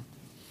Christian.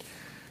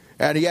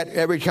 And yet,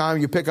 every time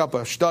you pick up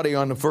a study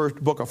on the first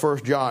book of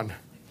 1 John,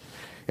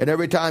 and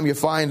every time you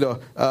find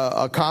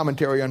a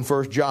commentary on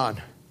 1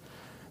 John,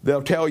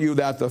 they'll tell you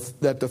that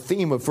the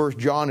theme of 1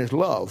 John is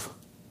love.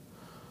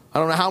 I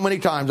don't know how many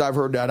times I've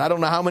heard that. I don't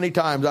know how many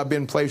times I've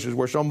been places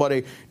where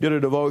somebody did a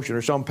devotion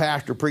or some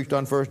pastor preached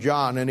on 1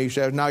 John, and he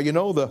says, now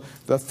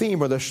the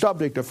theme or the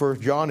subject of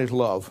 1 John is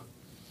love.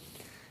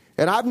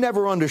 And I've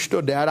never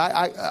understood that.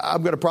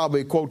 I'm going to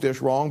probably quote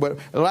this wrong, but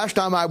the last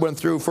time I went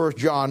through 1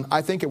 John,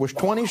 I think it was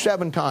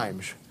 27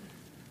 times.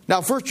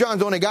 Now, 1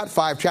 John's only got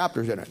 5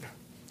 chapters in it.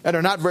 And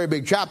they're not very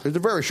big chapters. It's a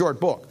very short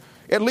book.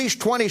 At least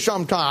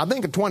 20-some times. I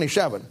think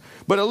 27.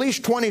 But at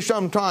least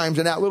 20-some times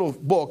in that little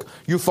book,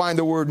 you find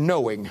the word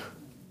knowing.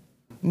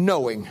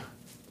 Knowing.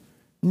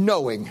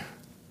 Knowing.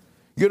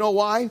 You know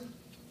why?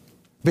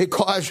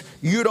 Because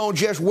you don't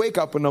just wake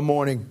up in the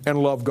morning and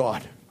love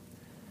God.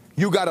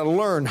 You got to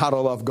learn how to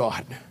love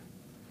God.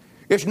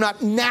 It's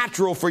not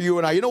natural for you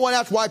and I. You know what?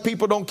 That's why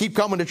people don't keep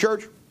coming to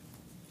church.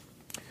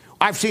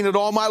 I've seen it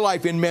all my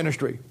life in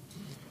ministry.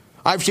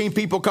 I've seen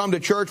people come to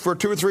church for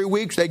 2 or 3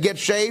 weeks. They get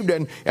saved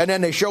and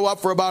then they show up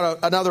for about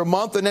another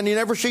month and then you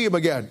never see them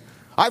again.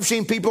 I've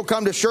seen people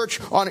come to church,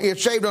 get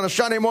saved on a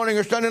Sunday morning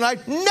or Sunday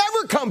night,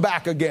 never come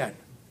back again.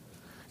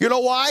 You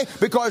know why?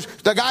 Because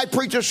the guy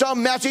preaches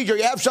some message or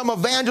you have some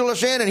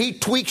evangelist in and he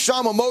tweaks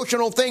some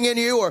emotional thing in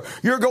you, or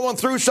you're going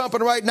through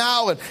something right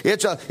now and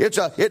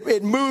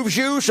it moves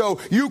you, so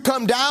you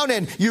come down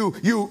and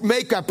you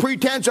make a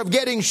pretense of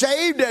getting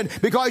saved, and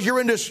because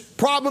you're in this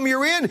problem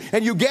you're in,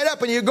 and you get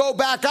up and you go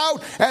back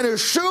out, and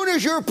as soon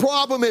as your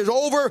problem is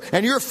over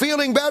and you're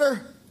feeling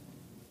better,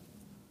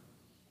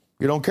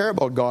 you don't care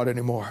about God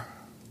anymore.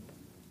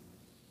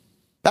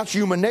 That's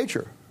human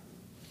nature.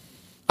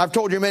 I've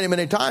told you many,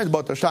 many times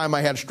about this time I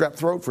had strep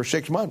throat for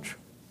 6 months.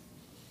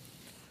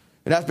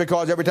 And that's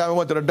because every time I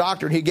went to the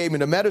doctor and he gave me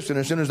the medicine,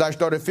 as soon as I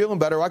started feeling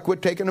better, I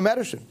quit taking the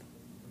medicine.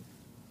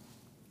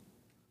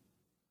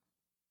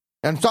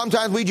 And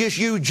sometimes we just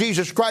use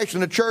Jesus Christ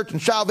and the church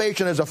and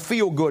salvation as a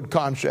feel-good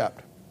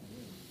concept.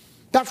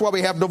 That's why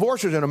we have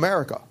divorces in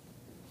America.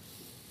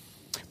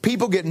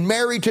 People get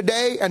married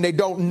today and they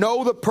don't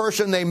know the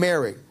person they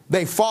marry.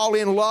 They fall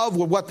in love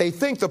with what they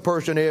think the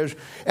person is,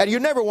 and you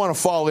never want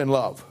to fall in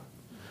love.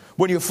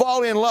 When you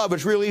fall in love,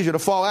 it's real easy to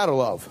fall out of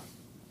love.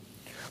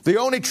 The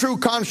only true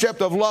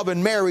concept of love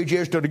in marriage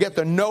is to get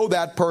to know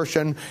that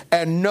person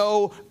and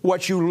know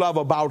what you love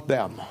about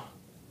them.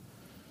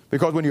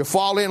 Because when you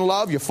fall in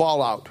love, you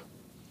fall out.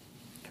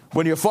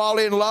 When you fall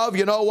in love,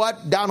 you know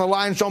what? Down the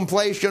line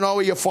someplace,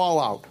 you fall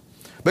out.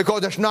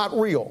 Because it's not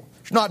real.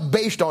 It's not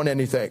based on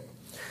anything.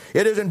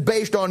 It isn't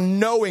based on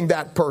knowing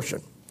that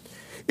person.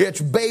 It's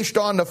based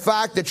on the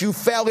fact that you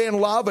fell in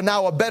love and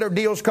now a better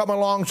deal's come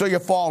along, so you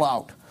fall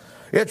out.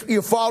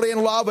 You fall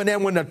in love, and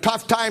then when the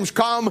tough times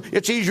come,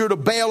 it's easier to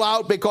bail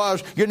out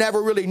because you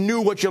never really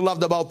knew what you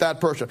loved about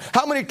that person.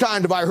 How many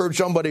times have I heard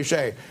somebody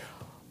say,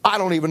 I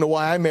don't even know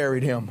why I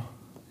married him?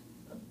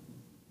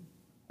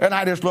 And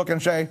I just look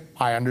and say,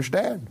 I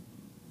understand.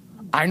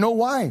 I know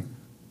why.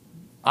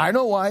 I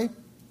know why.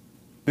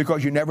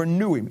 Because you never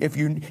knew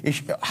him.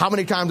 How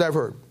many times I've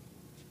heard,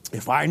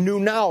 if I knew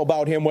now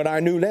about him what I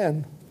knew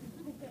then,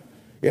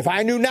 if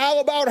I knew now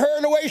about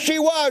her the way she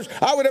was,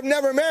 I would have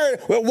never married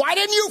her. Well, why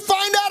didn't you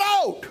find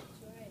that out?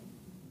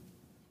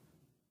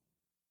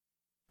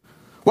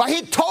 Well,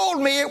 he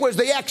told me it was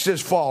the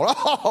ex's fault.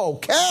 Oh,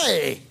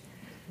 okay.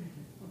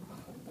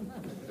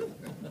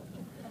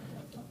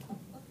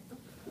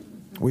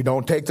 We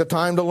don't take the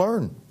time to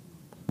learn.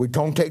 We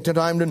don't take the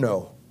time to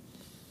know.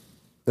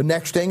 The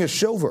next thing is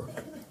silver.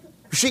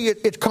 See,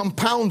 it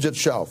compounds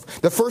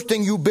itself. The first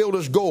thing you build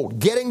is gold,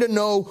 getting to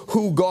know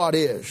who God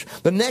is.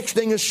 The next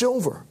thing is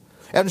silver.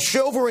 And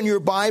silver in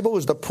your Bible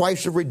is the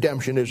price of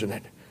redemption, isn't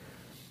it?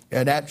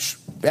 And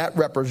that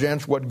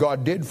represents what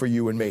God did for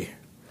you and me.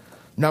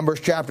 Numbers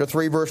chapter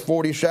 3, verse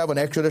 47,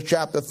 Exodus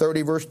chapter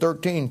 30, verse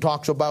 13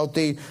 talks about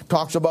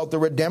the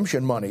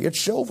redemption money. It's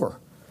silver.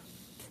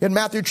 In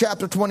Matthew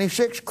chapter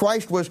 26,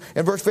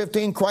 in verse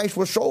 15, Christ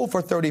was sold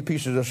for 30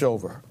 pieces of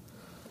silver.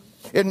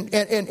 In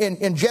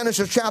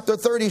Genesis chapter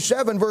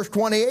 37, verse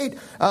 28,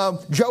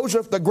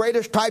 Joseph, the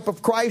greatest type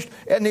of Christ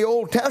in the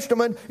Old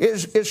Testament,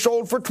 is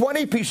sold for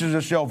 20 pieces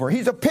of silver.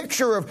 He's a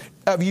picture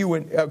of you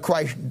and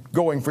Christ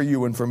going for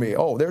you and for me.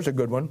 Oh, there's a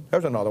good one.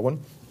 There's another one.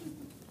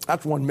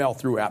 That's one Mel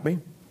threw at me.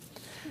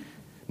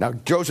 Now,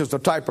 Joseph's the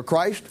type of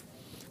Christ.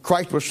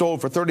 Christ was sold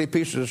for 30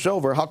 pieces of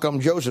silver. How come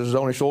Joseph is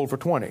only sold for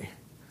 20?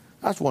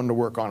 That's one to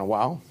work on a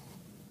while.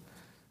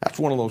 That's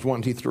one of those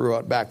ones he threw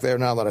out back there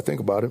now that I think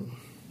about it.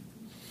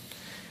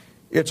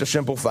 It's a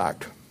simple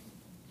fact.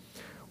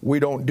 We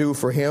don't do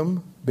for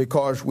him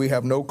because we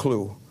have no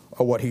clue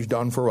of what he's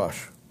done for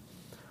us.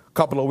 A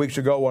couple of weeks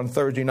ago on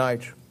Thursday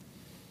nights,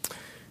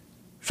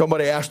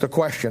 somebody asked a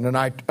question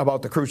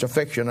about the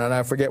crucifixion, and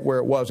I forget where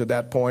it was at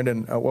that point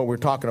and what we were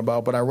talking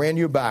about, but I ran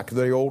you back to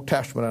the Old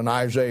Testament and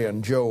Isaiah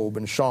and Job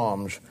and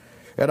Psalms,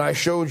 and I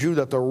showed you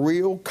that the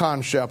real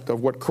concept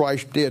of what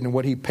Christ did and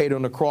what he paid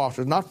on the cross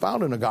is not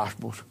found in the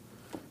Gospels.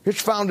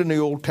 It's found in the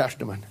Old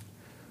Testament.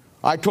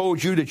 I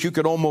told you that you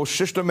could almost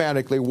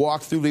systematically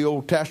walk through the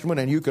Old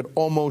Testament and you could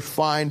almost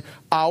find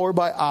hour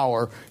by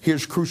hour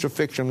his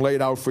crucifixion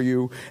laid out for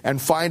you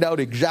and find out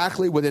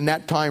exactly within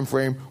that time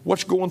frame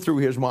what's going through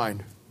his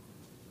mind.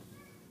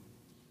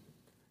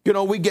 You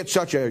know, we get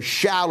such a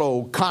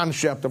shallow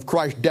concept of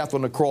Christ's death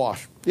on the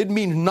cross. It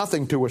means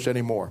nothing to us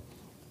anymore.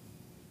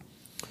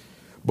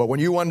 But when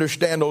you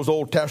understand those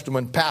Old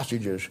Testament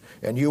passages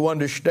and you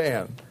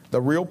understand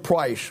the real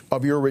price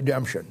of your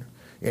redemption,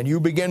 and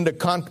you begin to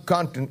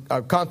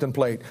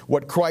contemplate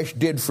what Christ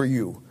did for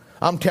you,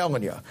 I'm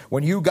telling you,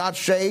 when you got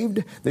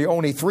saved, the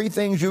only three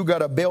things you got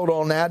to build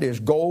on that is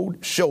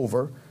gold,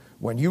 silver.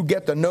 When you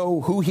get to know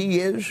who he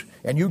is,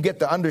 and you get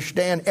to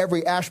understand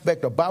every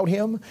aspect about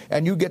him,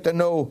 and you get to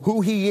know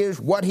who he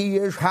is, what he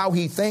is, how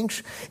he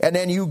thinks, and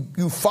then you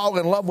fall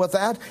in love with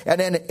that,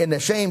 and then in the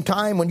same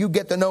time, when you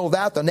get to know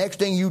that, the next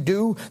thing you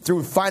do,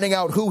 through finding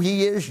out who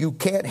he is, you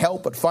can't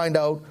help but find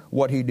out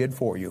what he did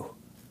for you.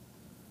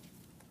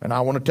 And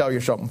I want to tell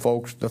you something,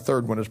 folks. The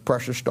third one is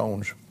precious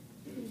stones.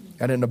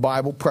 And in the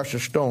Bible,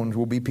 precious stones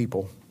will be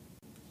people.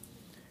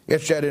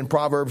 It said in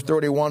Proverbs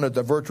 31 that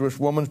the virtuous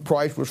woman's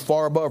price was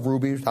far above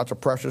rubies. That's a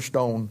precious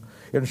stone.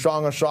 In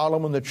Song of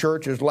Solomon, the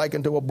church is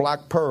likened to a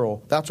black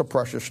pearl. That's a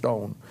precious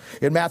stone.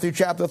 In Matthew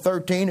chapter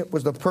 13, it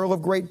was the pearl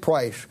of great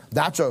price.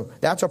 That's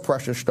a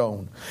precious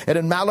stone. And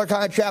in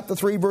Malachi chapter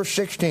 3, verse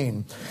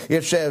 16,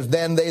 it says,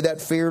 Then they that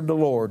feared the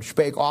Lord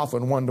spake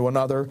often one to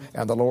another,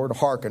 and the Lord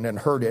hearkened and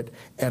heard it,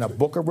 and a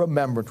book of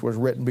remembrance was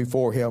written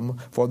before him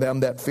for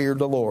them that feared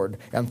the Lord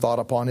and thought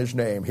upon his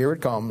name. Here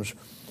it comes.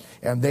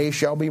 And they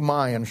shall be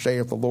mine,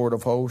 saith the Lord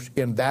of hosts,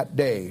 in that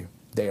day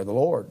of the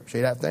Lord. See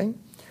that thing?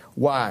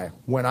 Why?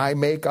 When I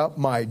make up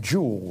my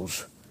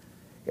jewels,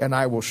 and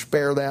I will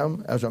spare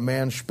them as a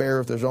man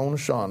spareth his own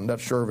son that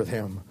serveth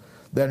him.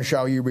 Then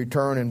shall ye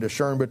return and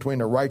discern between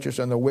the righteous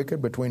and the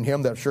wicked, between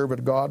him that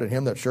serveth God and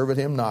him that serveth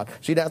him not.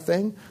 See that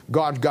thing?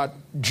 God's got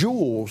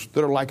jewels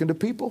that are likened to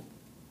people.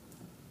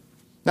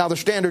 Now, the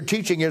standard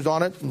teaching is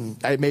on it, and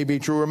it may be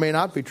true or may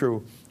not be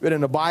true. But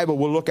in the Bible,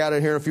 we'll look at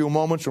it here in a few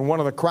moments, and one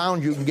of the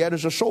crowns you can get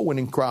is a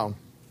soul-winning crown.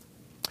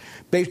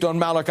 Based on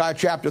Malachi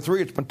chapter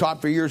 3, it's been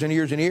taught for years and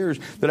years and years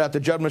that at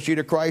the judgment seat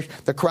of Christ,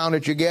 the crown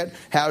that you get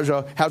has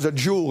a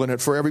jewel in it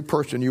for every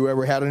person you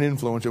ever had an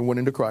influence and went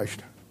into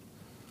Christ.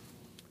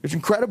 It's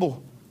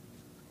incredible.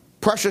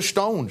 Precious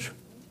stones.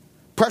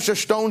 Precious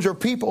stones are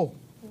people.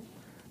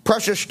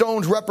 Precious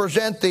stones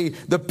represent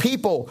the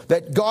people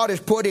that God has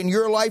put in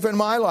your life and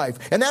my life.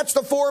 And that's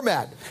the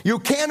format. You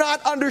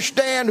cannot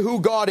understand who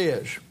God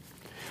is.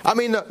 I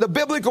mean, the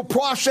biblical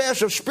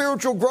process of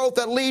spiritual growth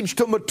that leads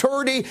to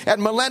maturity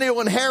and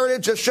millennial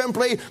inheritance is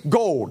simply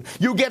gold.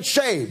 You get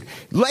saved.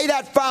 Lay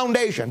that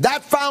foundation.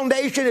 That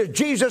foundation is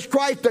Jesus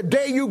Christ the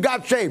day you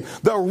got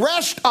saved. The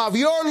rest of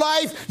your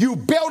life, you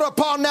build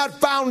upon that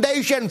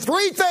foundation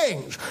 3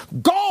 things.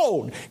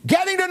 Gold,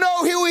 getting to know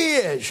who He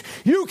is.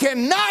 You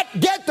cannot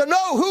get to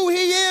know who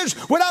He is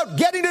without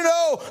getting to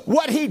know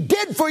what He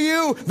did for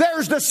you.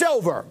 There's the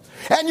silver.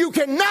 And you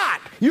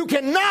cannot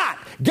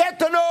get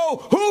to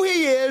know who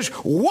He is,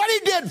 what He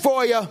did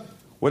for you,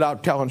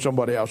 without telling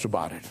somebody else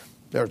about it.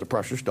 There's the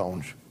precious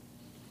stones.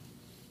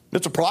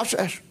 It's a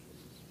process.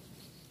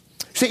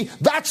 See,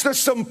 that's the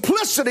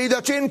simplicity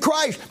that's in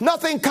Christ.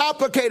 Nothing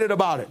complicated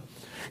about it.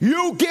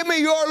 You give me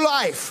your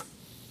life.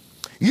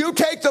 You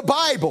take the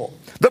Bible,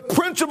 the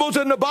principles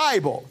in the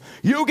Bible.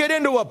 You get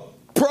into a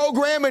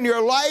program in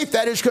your life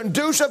that is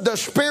conducive to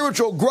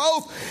spiritual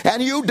growth,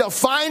 and you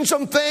define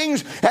some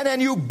things, and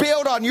then you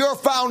build on your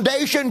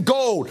foundation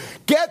gold.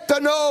 Get to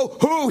know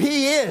who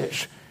He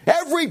is.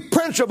 Every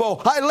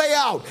principle I lay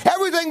out,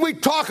 everything we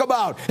talk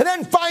about, and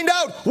then find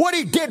out what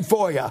He did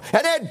for you.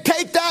 And then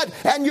take that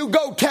and you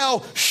go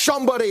tell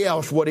somebody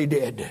else what He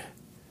did.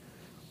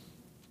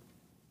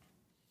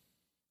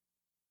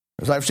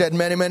 As I've said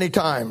many, many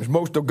times,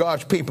 most of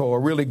God's people are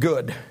really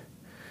good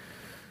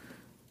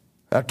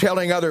at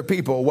telling other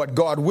people what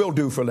God will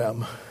do for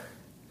them.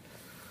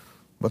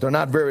 But they're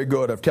not very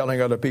good at telling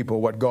other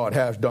people what God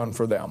has done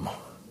for them.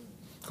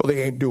 So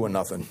they ain't doing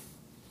nothing.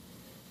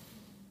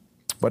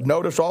 But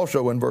notice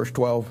also in verse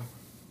 12,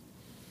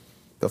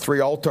 the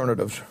 3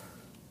 alternatives.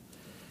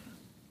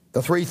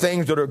 The 3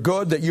 things that are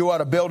good that you ought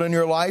to build in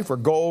your life are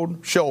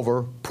gold,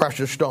 silver,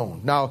 precious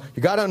stone. Now,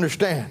 you got to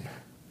understand,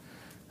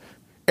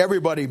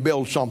 everybody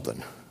builds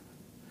something.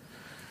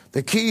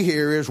 The key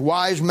here is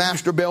wise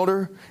master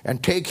builder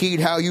and take heed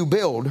how you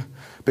build,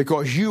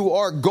 because you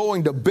are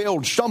going to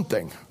build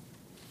something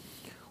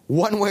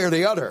one way or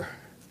the other.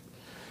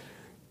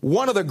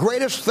 One of the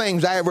greatest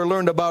things I ever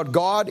learned about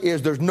God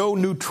is there's no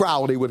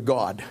neutrality with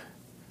God.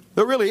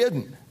 There really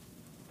isn't.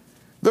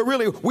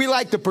 We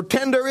like to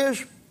pretend there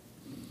is,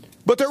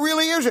 but there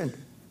really isn't.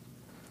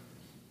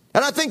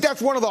 And I think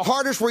that's one of the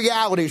hardest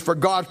realities for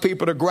God's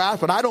people to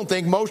grasp, and I don't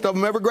think most of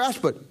them ever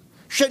grasp it.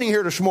 Sitting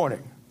here this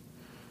morning.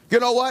 You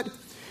know what?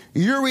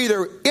 You're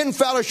either in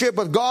fellowship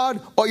with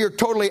God or you're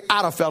totally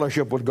out of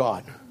fellowship with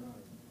God.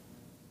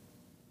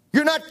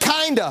 You're not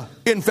kinda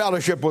in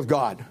fellowship with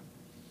God.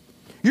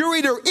 You're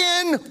either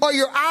in or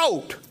you're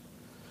out.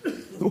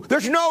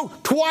 There's no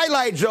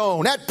twilight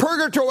zone. That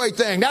purgatory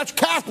thing, that's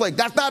Catholic.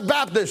 That's not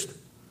Baptist.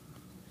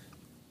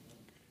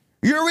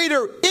 You're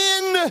either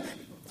in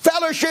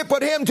fellowship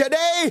with Him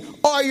today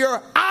or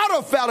you're out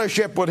of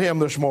fellowship with Him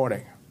this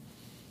morning.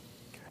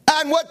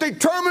 And what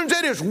determines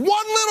it is one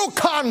little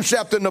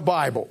concept in the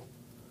Bible.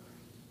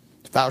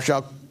 Thou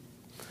shalt,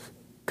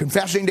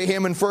 confessing to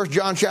Him in 1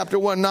 John chapter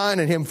 1:9,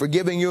 and Him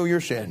forgiving you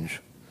your sins.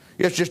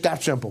 It's just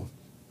that simple.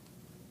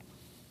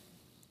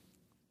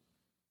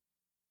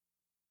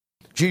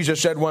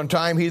 Jesus said one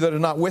time, he that is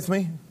not with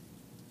me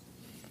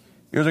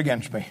is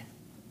against me.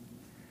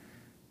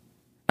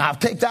 Now, I'll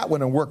take that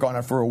one and work on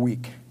it for a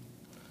week.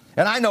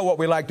 And I know what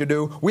we like to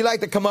do. We like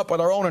to come up with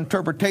our own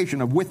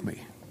interpretation of with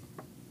me.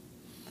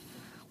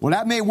 Well,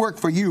 that may work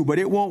for you, but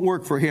it won't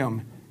work for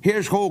him.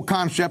 His whole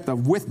concept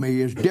of with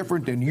me is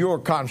different than your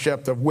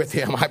concept of with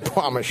Him, I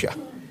promise you.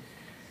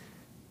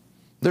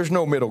 There's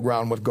no middle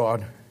ground with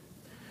God.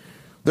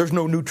 There's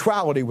no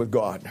neutrality with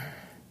God.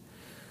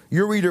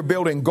 You're either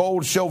building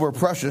gold, silver,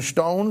 precious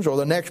stones, or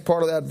the next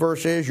part of that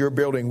verse is you're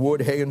building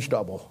wood, hay, and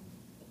stubble.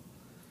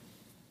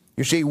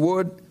 You see,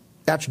 wood,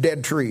 that's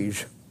dead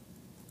trees.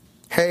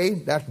 Hay,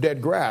 that's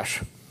dead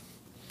grass.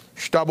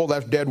 Stubble,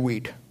 that's dead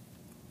wheat.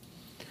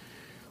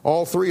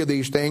 All 3 of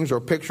these things are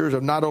pictures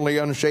of not only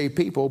unsaved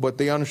people, but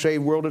the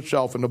unsaved world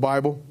itself in the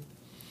Bible.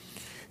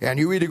 And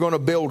you're either going to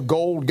build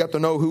gold, get to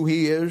know who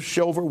He is,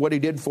 silver, what He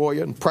did for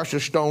you, and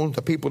precious stones,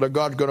 the people that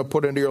God's going to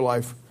put into your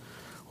life,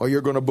 or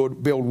you're going to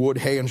build wood,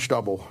 hay, and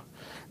stubble.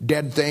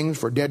 Dead things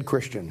for dead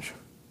Christians.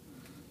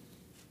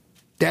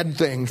 Dead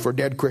things for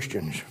dead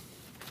Christians.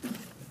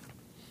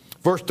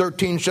 Verse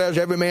 13 says,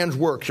 every man's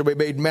work shall be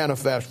made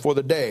manifest for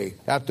the day,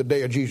 at the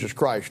day of Jesus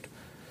Christ,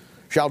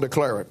 shall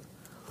declare it.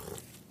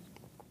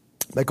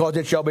 Because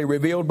it shall be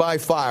revealed by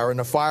fire, and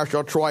the fire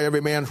shall try every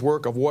man's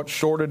work of what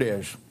sort it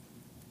is.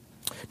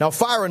 Now,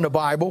 fire in the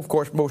Bible, of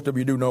course, most of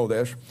you do know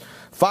this.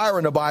 Fire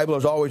in the Bible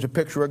is always a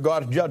picture of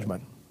God's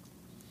judgment.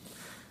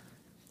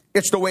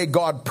 It's the way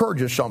God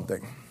purges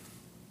something.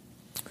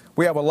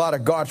 We have a lot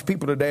of God's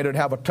people today that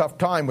have a tough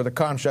time with the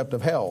concept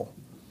of hell.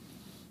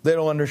 They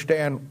don't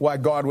understand why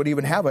God would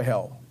even have a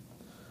hell.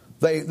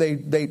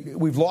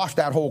 We've lost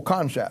that whole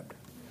concept.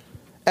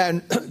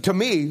 And to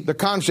me, the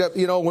concept,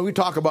 when we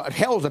talk about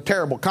hell's a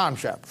terrible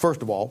concept,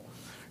 first of all,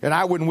 and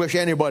I wouldn't wish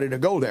anybody to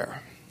go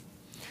there.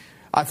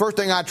 First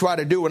thing I try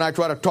to do when I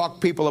try to talk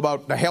people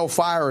about the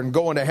hellfire and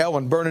going to hell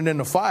and burning in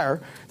the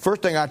fire,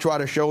 first thing I try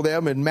to show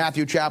them in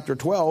Matthew chapter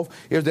 12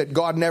 is that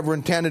God never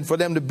intended for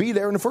them to be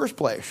there in the first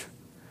place.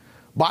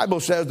 Bible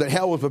says that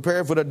hell was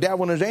prepared for the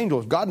devil and his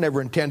angels. God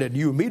never intended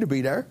you and me to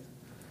be there.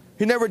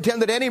 He never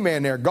intended any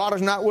man there. God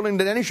is not willing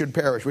that any should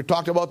perish. We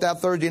talked about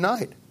that Thursday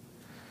night.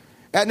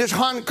 And this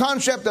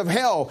concept of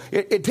hell,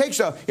 it takes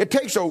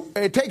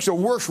a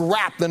worse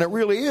rap than it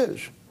really is.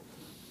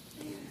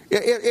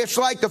 It's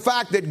like the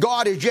fact that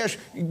God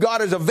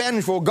is a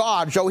vengeful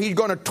God, so he's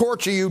going to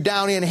torture you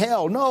down in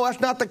hell. No, that's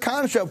not the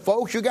concept,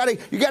 folks. You got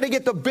to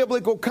get the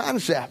biblical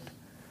concept.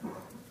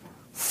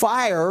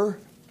 Fire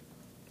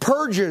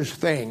purges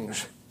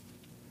things.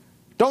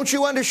 Don't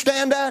you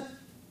understand that?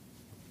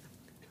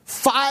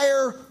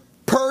 Fire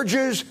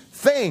purges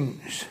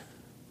things.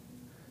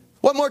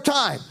 One more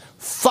time.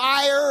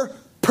 Fire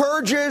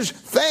purges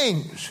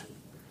things.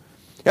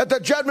 At the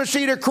judgment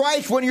seat of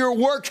Christ, when your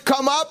works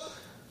come up,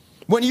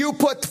 when you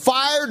put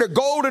fire to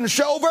gold and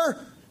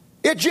silver,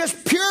 it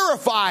just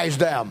purifies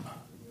them.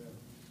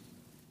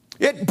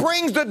 It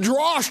brings the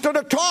dross to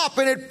the top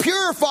and it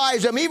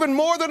purifies them even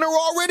more than they're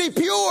already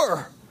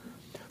pure.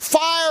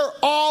 Fire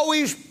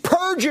always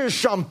purges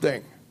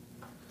something.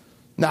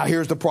 Now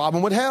here's the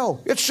problem with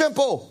hell. It's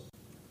simple.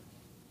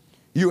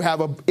 You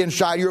have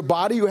inside your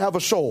body, you have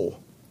a soul.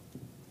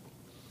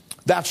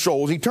 That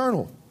soul is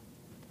eternal.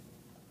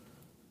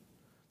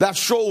 That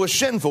soul is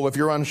sinful if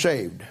you're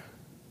unsaved.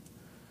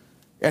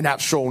 And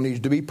that soul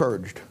needs to be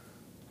purged.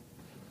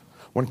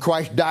 When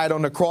Christ died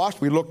on the cross,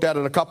 we looked at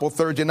it a couple of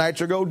Thursday nights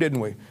ago, didn't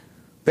we?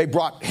 They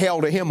brought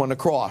hell to him on the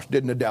cross,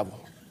 didn't the devil?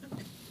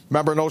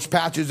 Remember in those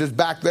passages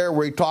back there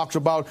where he talks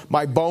about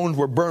my bones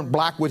were burnt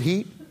black with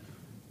heat?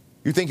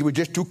 You think he was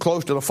just too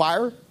close to the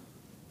fire?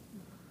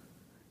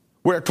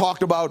 Where it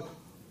talked about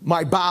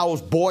my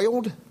bowels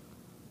boiled?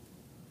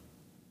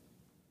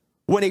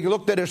 When he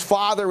looked at his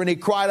father and he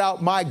cried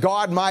out, my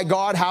God,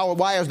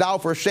 why hast thou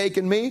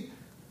forsaken me?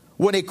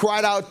 When he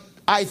cried out,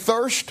 I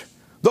thirst.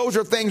 Those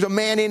are things a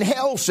man in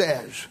hell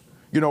says.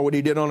 You know what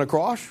he did on the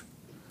cross?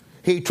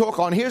 He took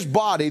on his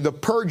body the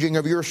purging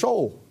of your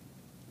soul.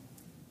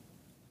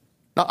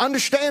 Now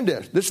understand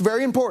this. This is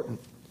very important.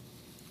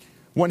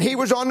 When he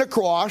was on the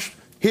cross,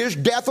 his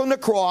death on the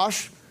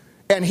cross,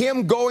 and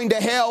him going to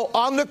hell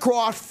on the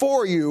cross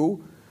for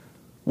you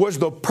was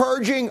the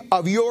purging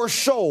of your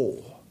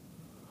soul.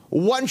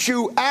 Once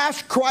you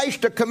ask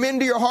Christ to come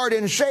into your heart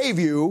and save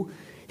you,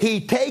 he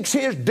takes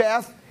his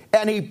death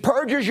and he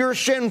purges your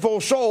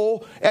sinful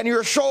soul, and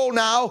your soul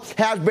now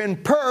has been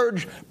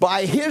purged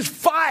by his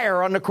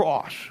fire on the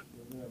cross.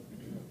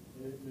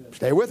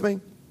 Stay with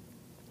me.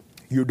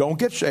 You don't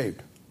get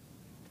saved.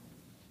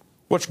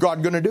 What's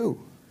God going to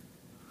do?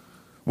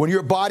 When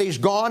your body's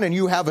gone and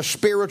you have a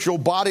spiritual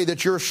body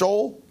that's your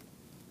soul,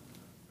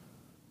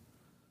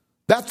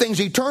 that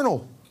thing's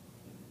eternal.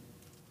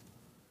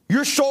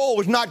 Your soul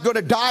is not going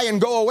to die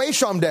and go away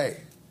someday.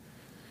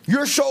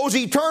 Your soul's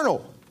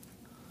eternal.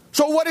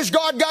 So what has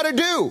God got to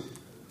do?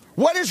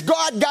 What has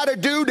God got to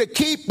do to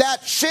keep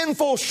that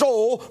sinful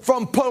soul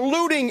from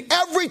polluting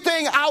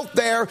everything out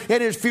there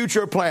in his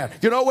future plan?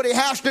 You know what he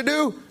has to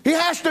do? He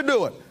has to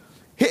do it.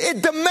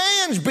 It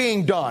demands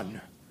being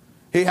done.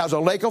 He has a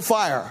lake of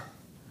fire.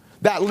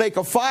 That lake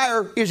of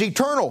fire is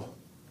eternal.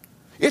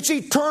 It's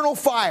eternal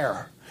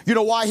fire. You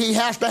know why he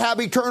has to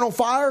have eternal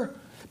fire?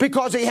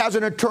 Because he has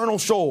an eternal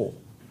soul.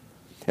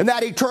 And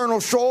that eternal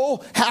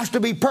soul has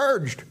to be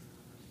purged.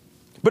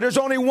 But there's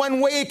only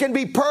one way it can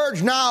be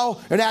purged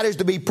now, and that is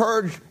to be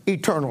purged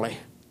eternally.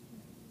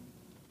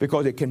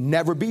 Because it can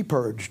never be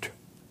purged.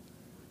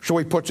 So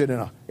he puts it in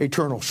an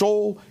eternal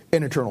soul,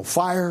 an eternal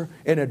fire,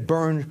 and it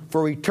burns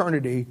for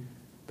eternity,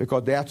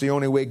 because that's the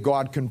only way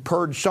God can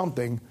purge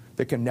something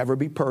that can never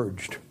be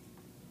purged.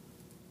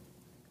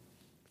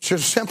 It's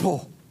just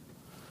simple.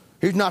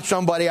 He's not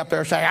somebody up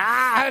there saying,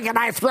 who can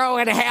I throw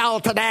in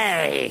hell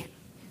today?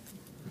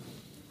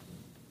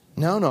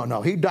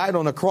 No. He died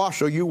on the cross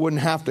so you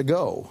wouldn't have to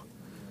go.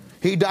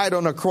 He died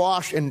on the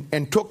cross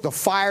and took the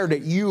fire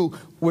that you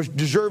was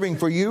deserving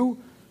for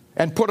you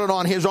and put it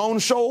on his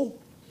own soul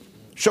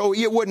so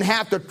it wouldn't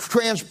have to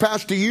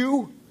trespass to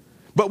you.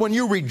 But when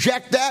you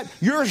reject that,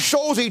 your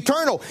soul's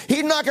eternal.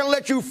 He's not going to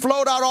let you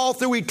float out all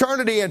through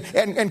eternity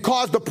and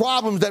cause the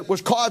problems that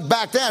was caused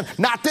back then.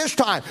 Not this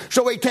time.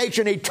 So he takes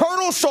an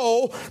eternal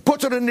soul,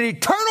 puts it in an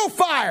eternal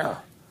fire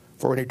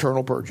for an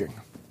eternal purging.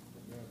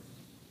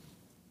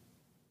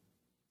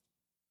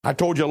 I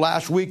told you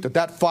last week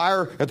that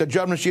fire at the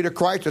judgment seat of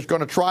Christ is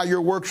going to try your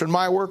works and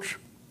my works.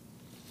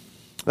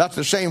 That's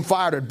the same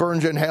fire that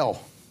burns in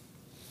hell.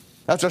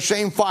 That's the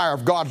same fire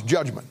of God's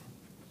judgment.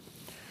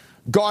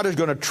 God is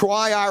going to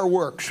try our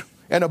works.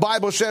 And the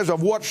Bible says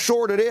of what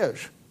sort it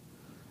is.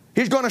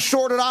 He's going to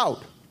sort it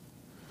out.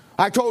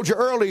 I told you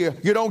earlier,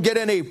 you don't get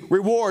any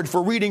rewards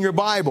for reading your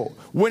Bible,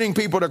 winning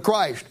people to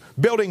Christ,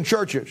 building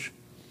churches.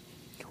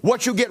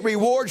 What you get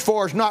rewards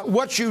for is not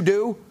what you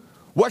do.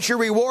 What your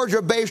rewards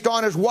are based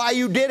on is why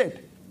you did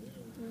it.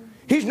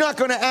 He's not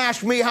going to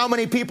ask me how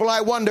many people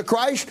I won to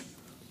Christ.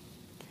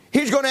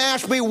 He's going to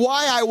ask me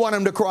why I won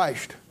them to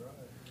Christ.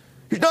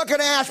 He's not going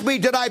to ask me,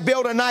 did I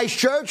build a nice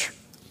church?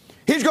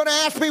 He's going to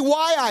ask me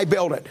why I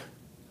built it.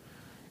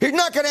 He's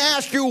not going to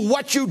ask you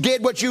what you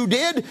did.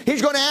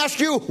 He's going to ask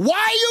you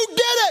why you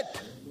did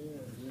it.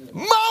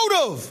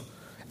 Motive,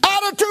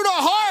 attitude of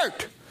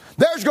heart.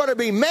 There's going to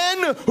be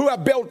men who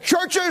have built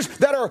churches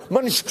that are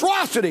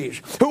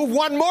monstrosities, who've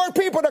won more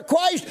people to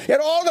Christ,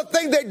 and all the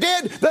things they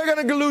did, they're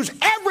going to lose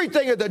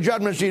everything at the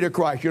judgment seat of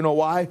Christ. You know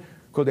why?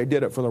 Because they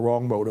did it for the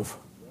wrong motive.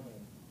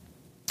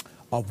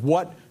 Of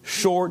what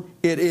sort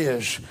it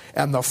is.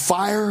 And the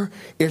fire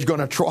is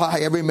going to try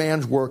every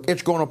man's work.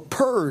 It's going to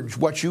purge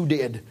what you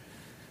did.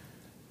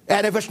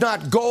 And if it's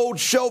not gold,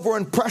 silver,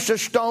 and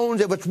precious stones,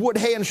 if it's wood,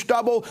 hay, and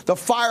stubble, the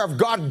fire of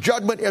God's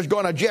judgment is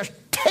going to just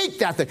take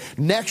that thing.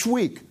 Next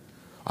week,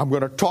 I'm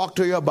going to talk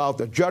to you about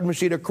the judgment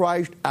seat of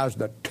Christ as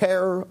the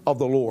terror of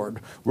the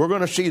Lord. We're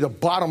going to see the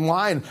bottom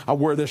line of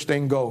where this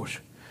thing goes.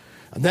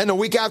 And then the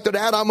week after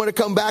that, I'm going to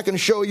come back and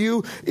show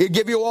you,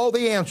 give you all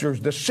the answers,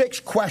 the 6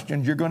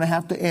 questions you're going to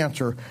have to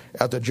answer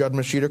at the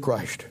judgment seat of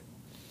Christ.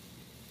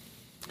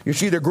 You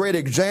see, the great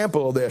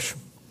example of this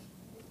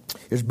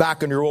is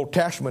back in your Old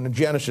Testament in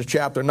Genesis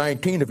chapter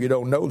 19, if you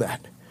don't know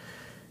that.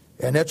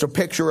 And it's a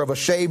picture of a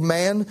saved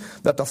man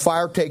that the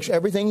fire takes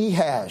everything he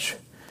has,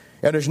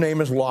 and his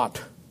name is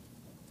Lot.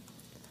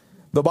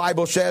 The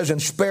Bible says,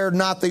 and spared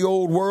not the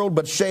old world,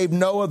 but saved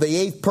Noah,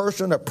 the 8th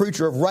person, a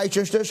preacher of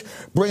righteousness,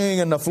 bringing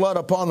in the flood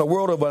upon the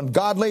world of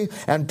ungodly,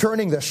 and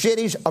turning the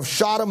cities of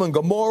Sodom and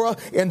Gomorrah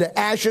into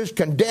ashes,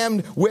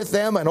 condemned with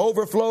them an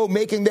overflow,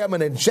 making them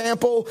an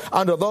example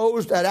unto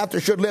those that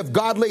after should live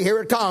godly.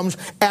 Here it comes.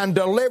 And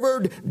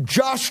delivered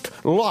just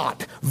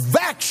Lot,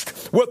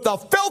 vexed with the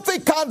filthy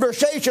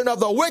conversation of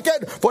the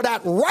wicked, for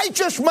that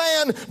righteous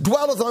man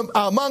dwelleth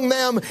among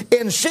them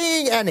in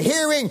seeing and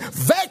hearing,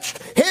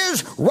 vexed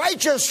his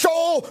righteous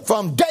soul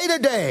from day to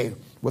day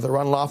with their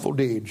unlawful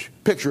deeds.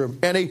 Picture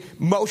of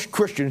most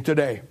Christians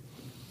today.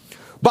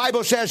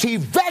 Bible says he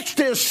vexed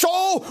his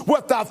soul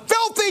with the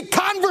filthy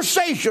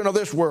conversation of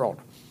this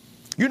world.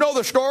 You know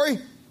the story?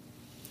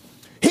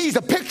 He's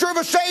a picture of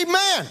a saved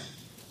man.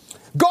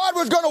 God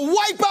was going to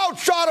wipe out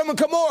Sodom and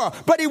Gomorrah,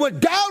 but he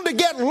went down to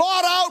get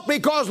Lot out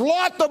because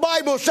Lot, the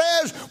Bible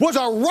says, was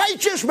a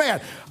righteous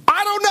man.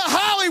 I don't know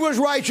how he was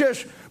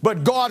righteous,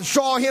 but God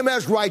saw him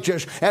as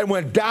righteous and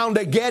went down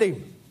to get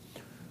him.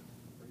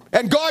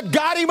 And God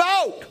got him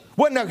out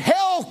when the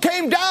hell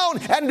came down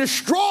and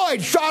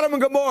destroyed Sodom and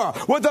Gomorrah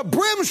with the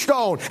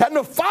brimstone and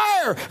the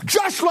fire,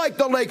 just like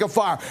the lake of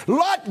fire.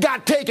 Lot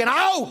got taken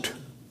out.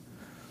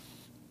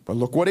 But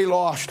look what he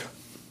lost.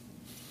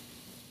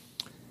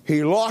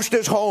 He lost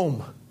his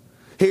home.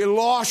 He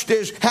lost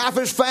half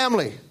his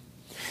family.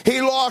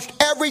 He lost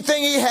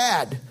everything he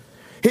had.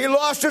 He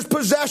lost his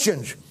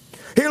possessions.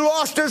 He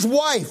lost his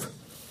wife.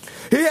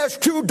 He has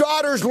 2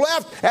 daughters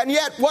left, and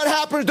yet what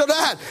happens to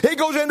that? He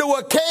goes into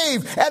a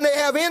cave, and they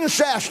have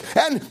incest,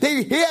 and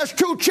he has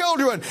 2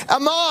 children,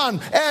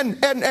 Ammon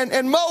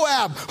and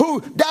Moab,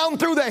 who down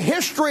through the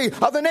history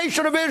of the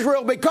nation of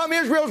Israel become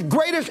Israel's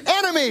greatest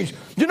enemies.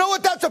 You know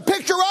what that's a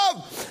picture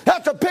of?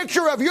 That's a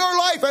picture of your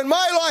life and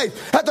my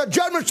life at the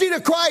judgment seat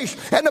of Christ.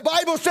 And the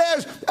Bible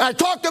says, and I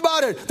talked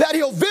about it, that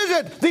he'll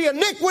visit the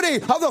iniquity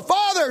of the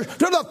fathers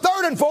to the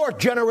 3rd and 4th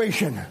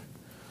generation.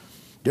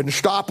 Didn't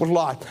stop with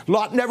Lot.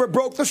 Lot never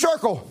broke the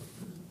circle.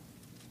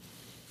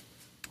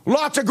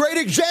 Lot's a great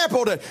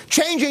example that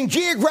changing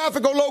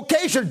geographical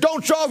locations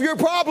don't solve your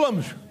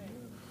problems.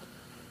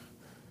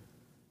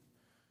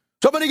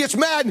 Somebody gets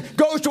mad,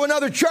 goes to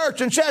another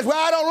church and says, well,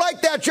 I don't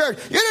like that church.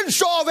 You didn't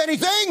solve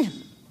anything.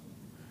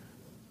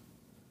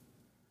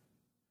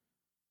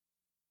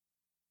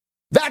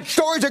 That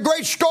story's a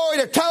great story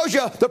that tells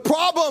you the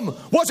problem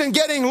wasn't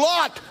getting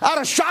Lot out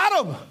of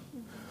Sodom.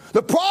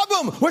 The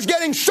problem was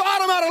getting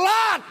Sodom out of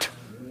Lot.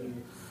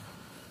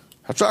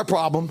 That's our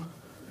problem.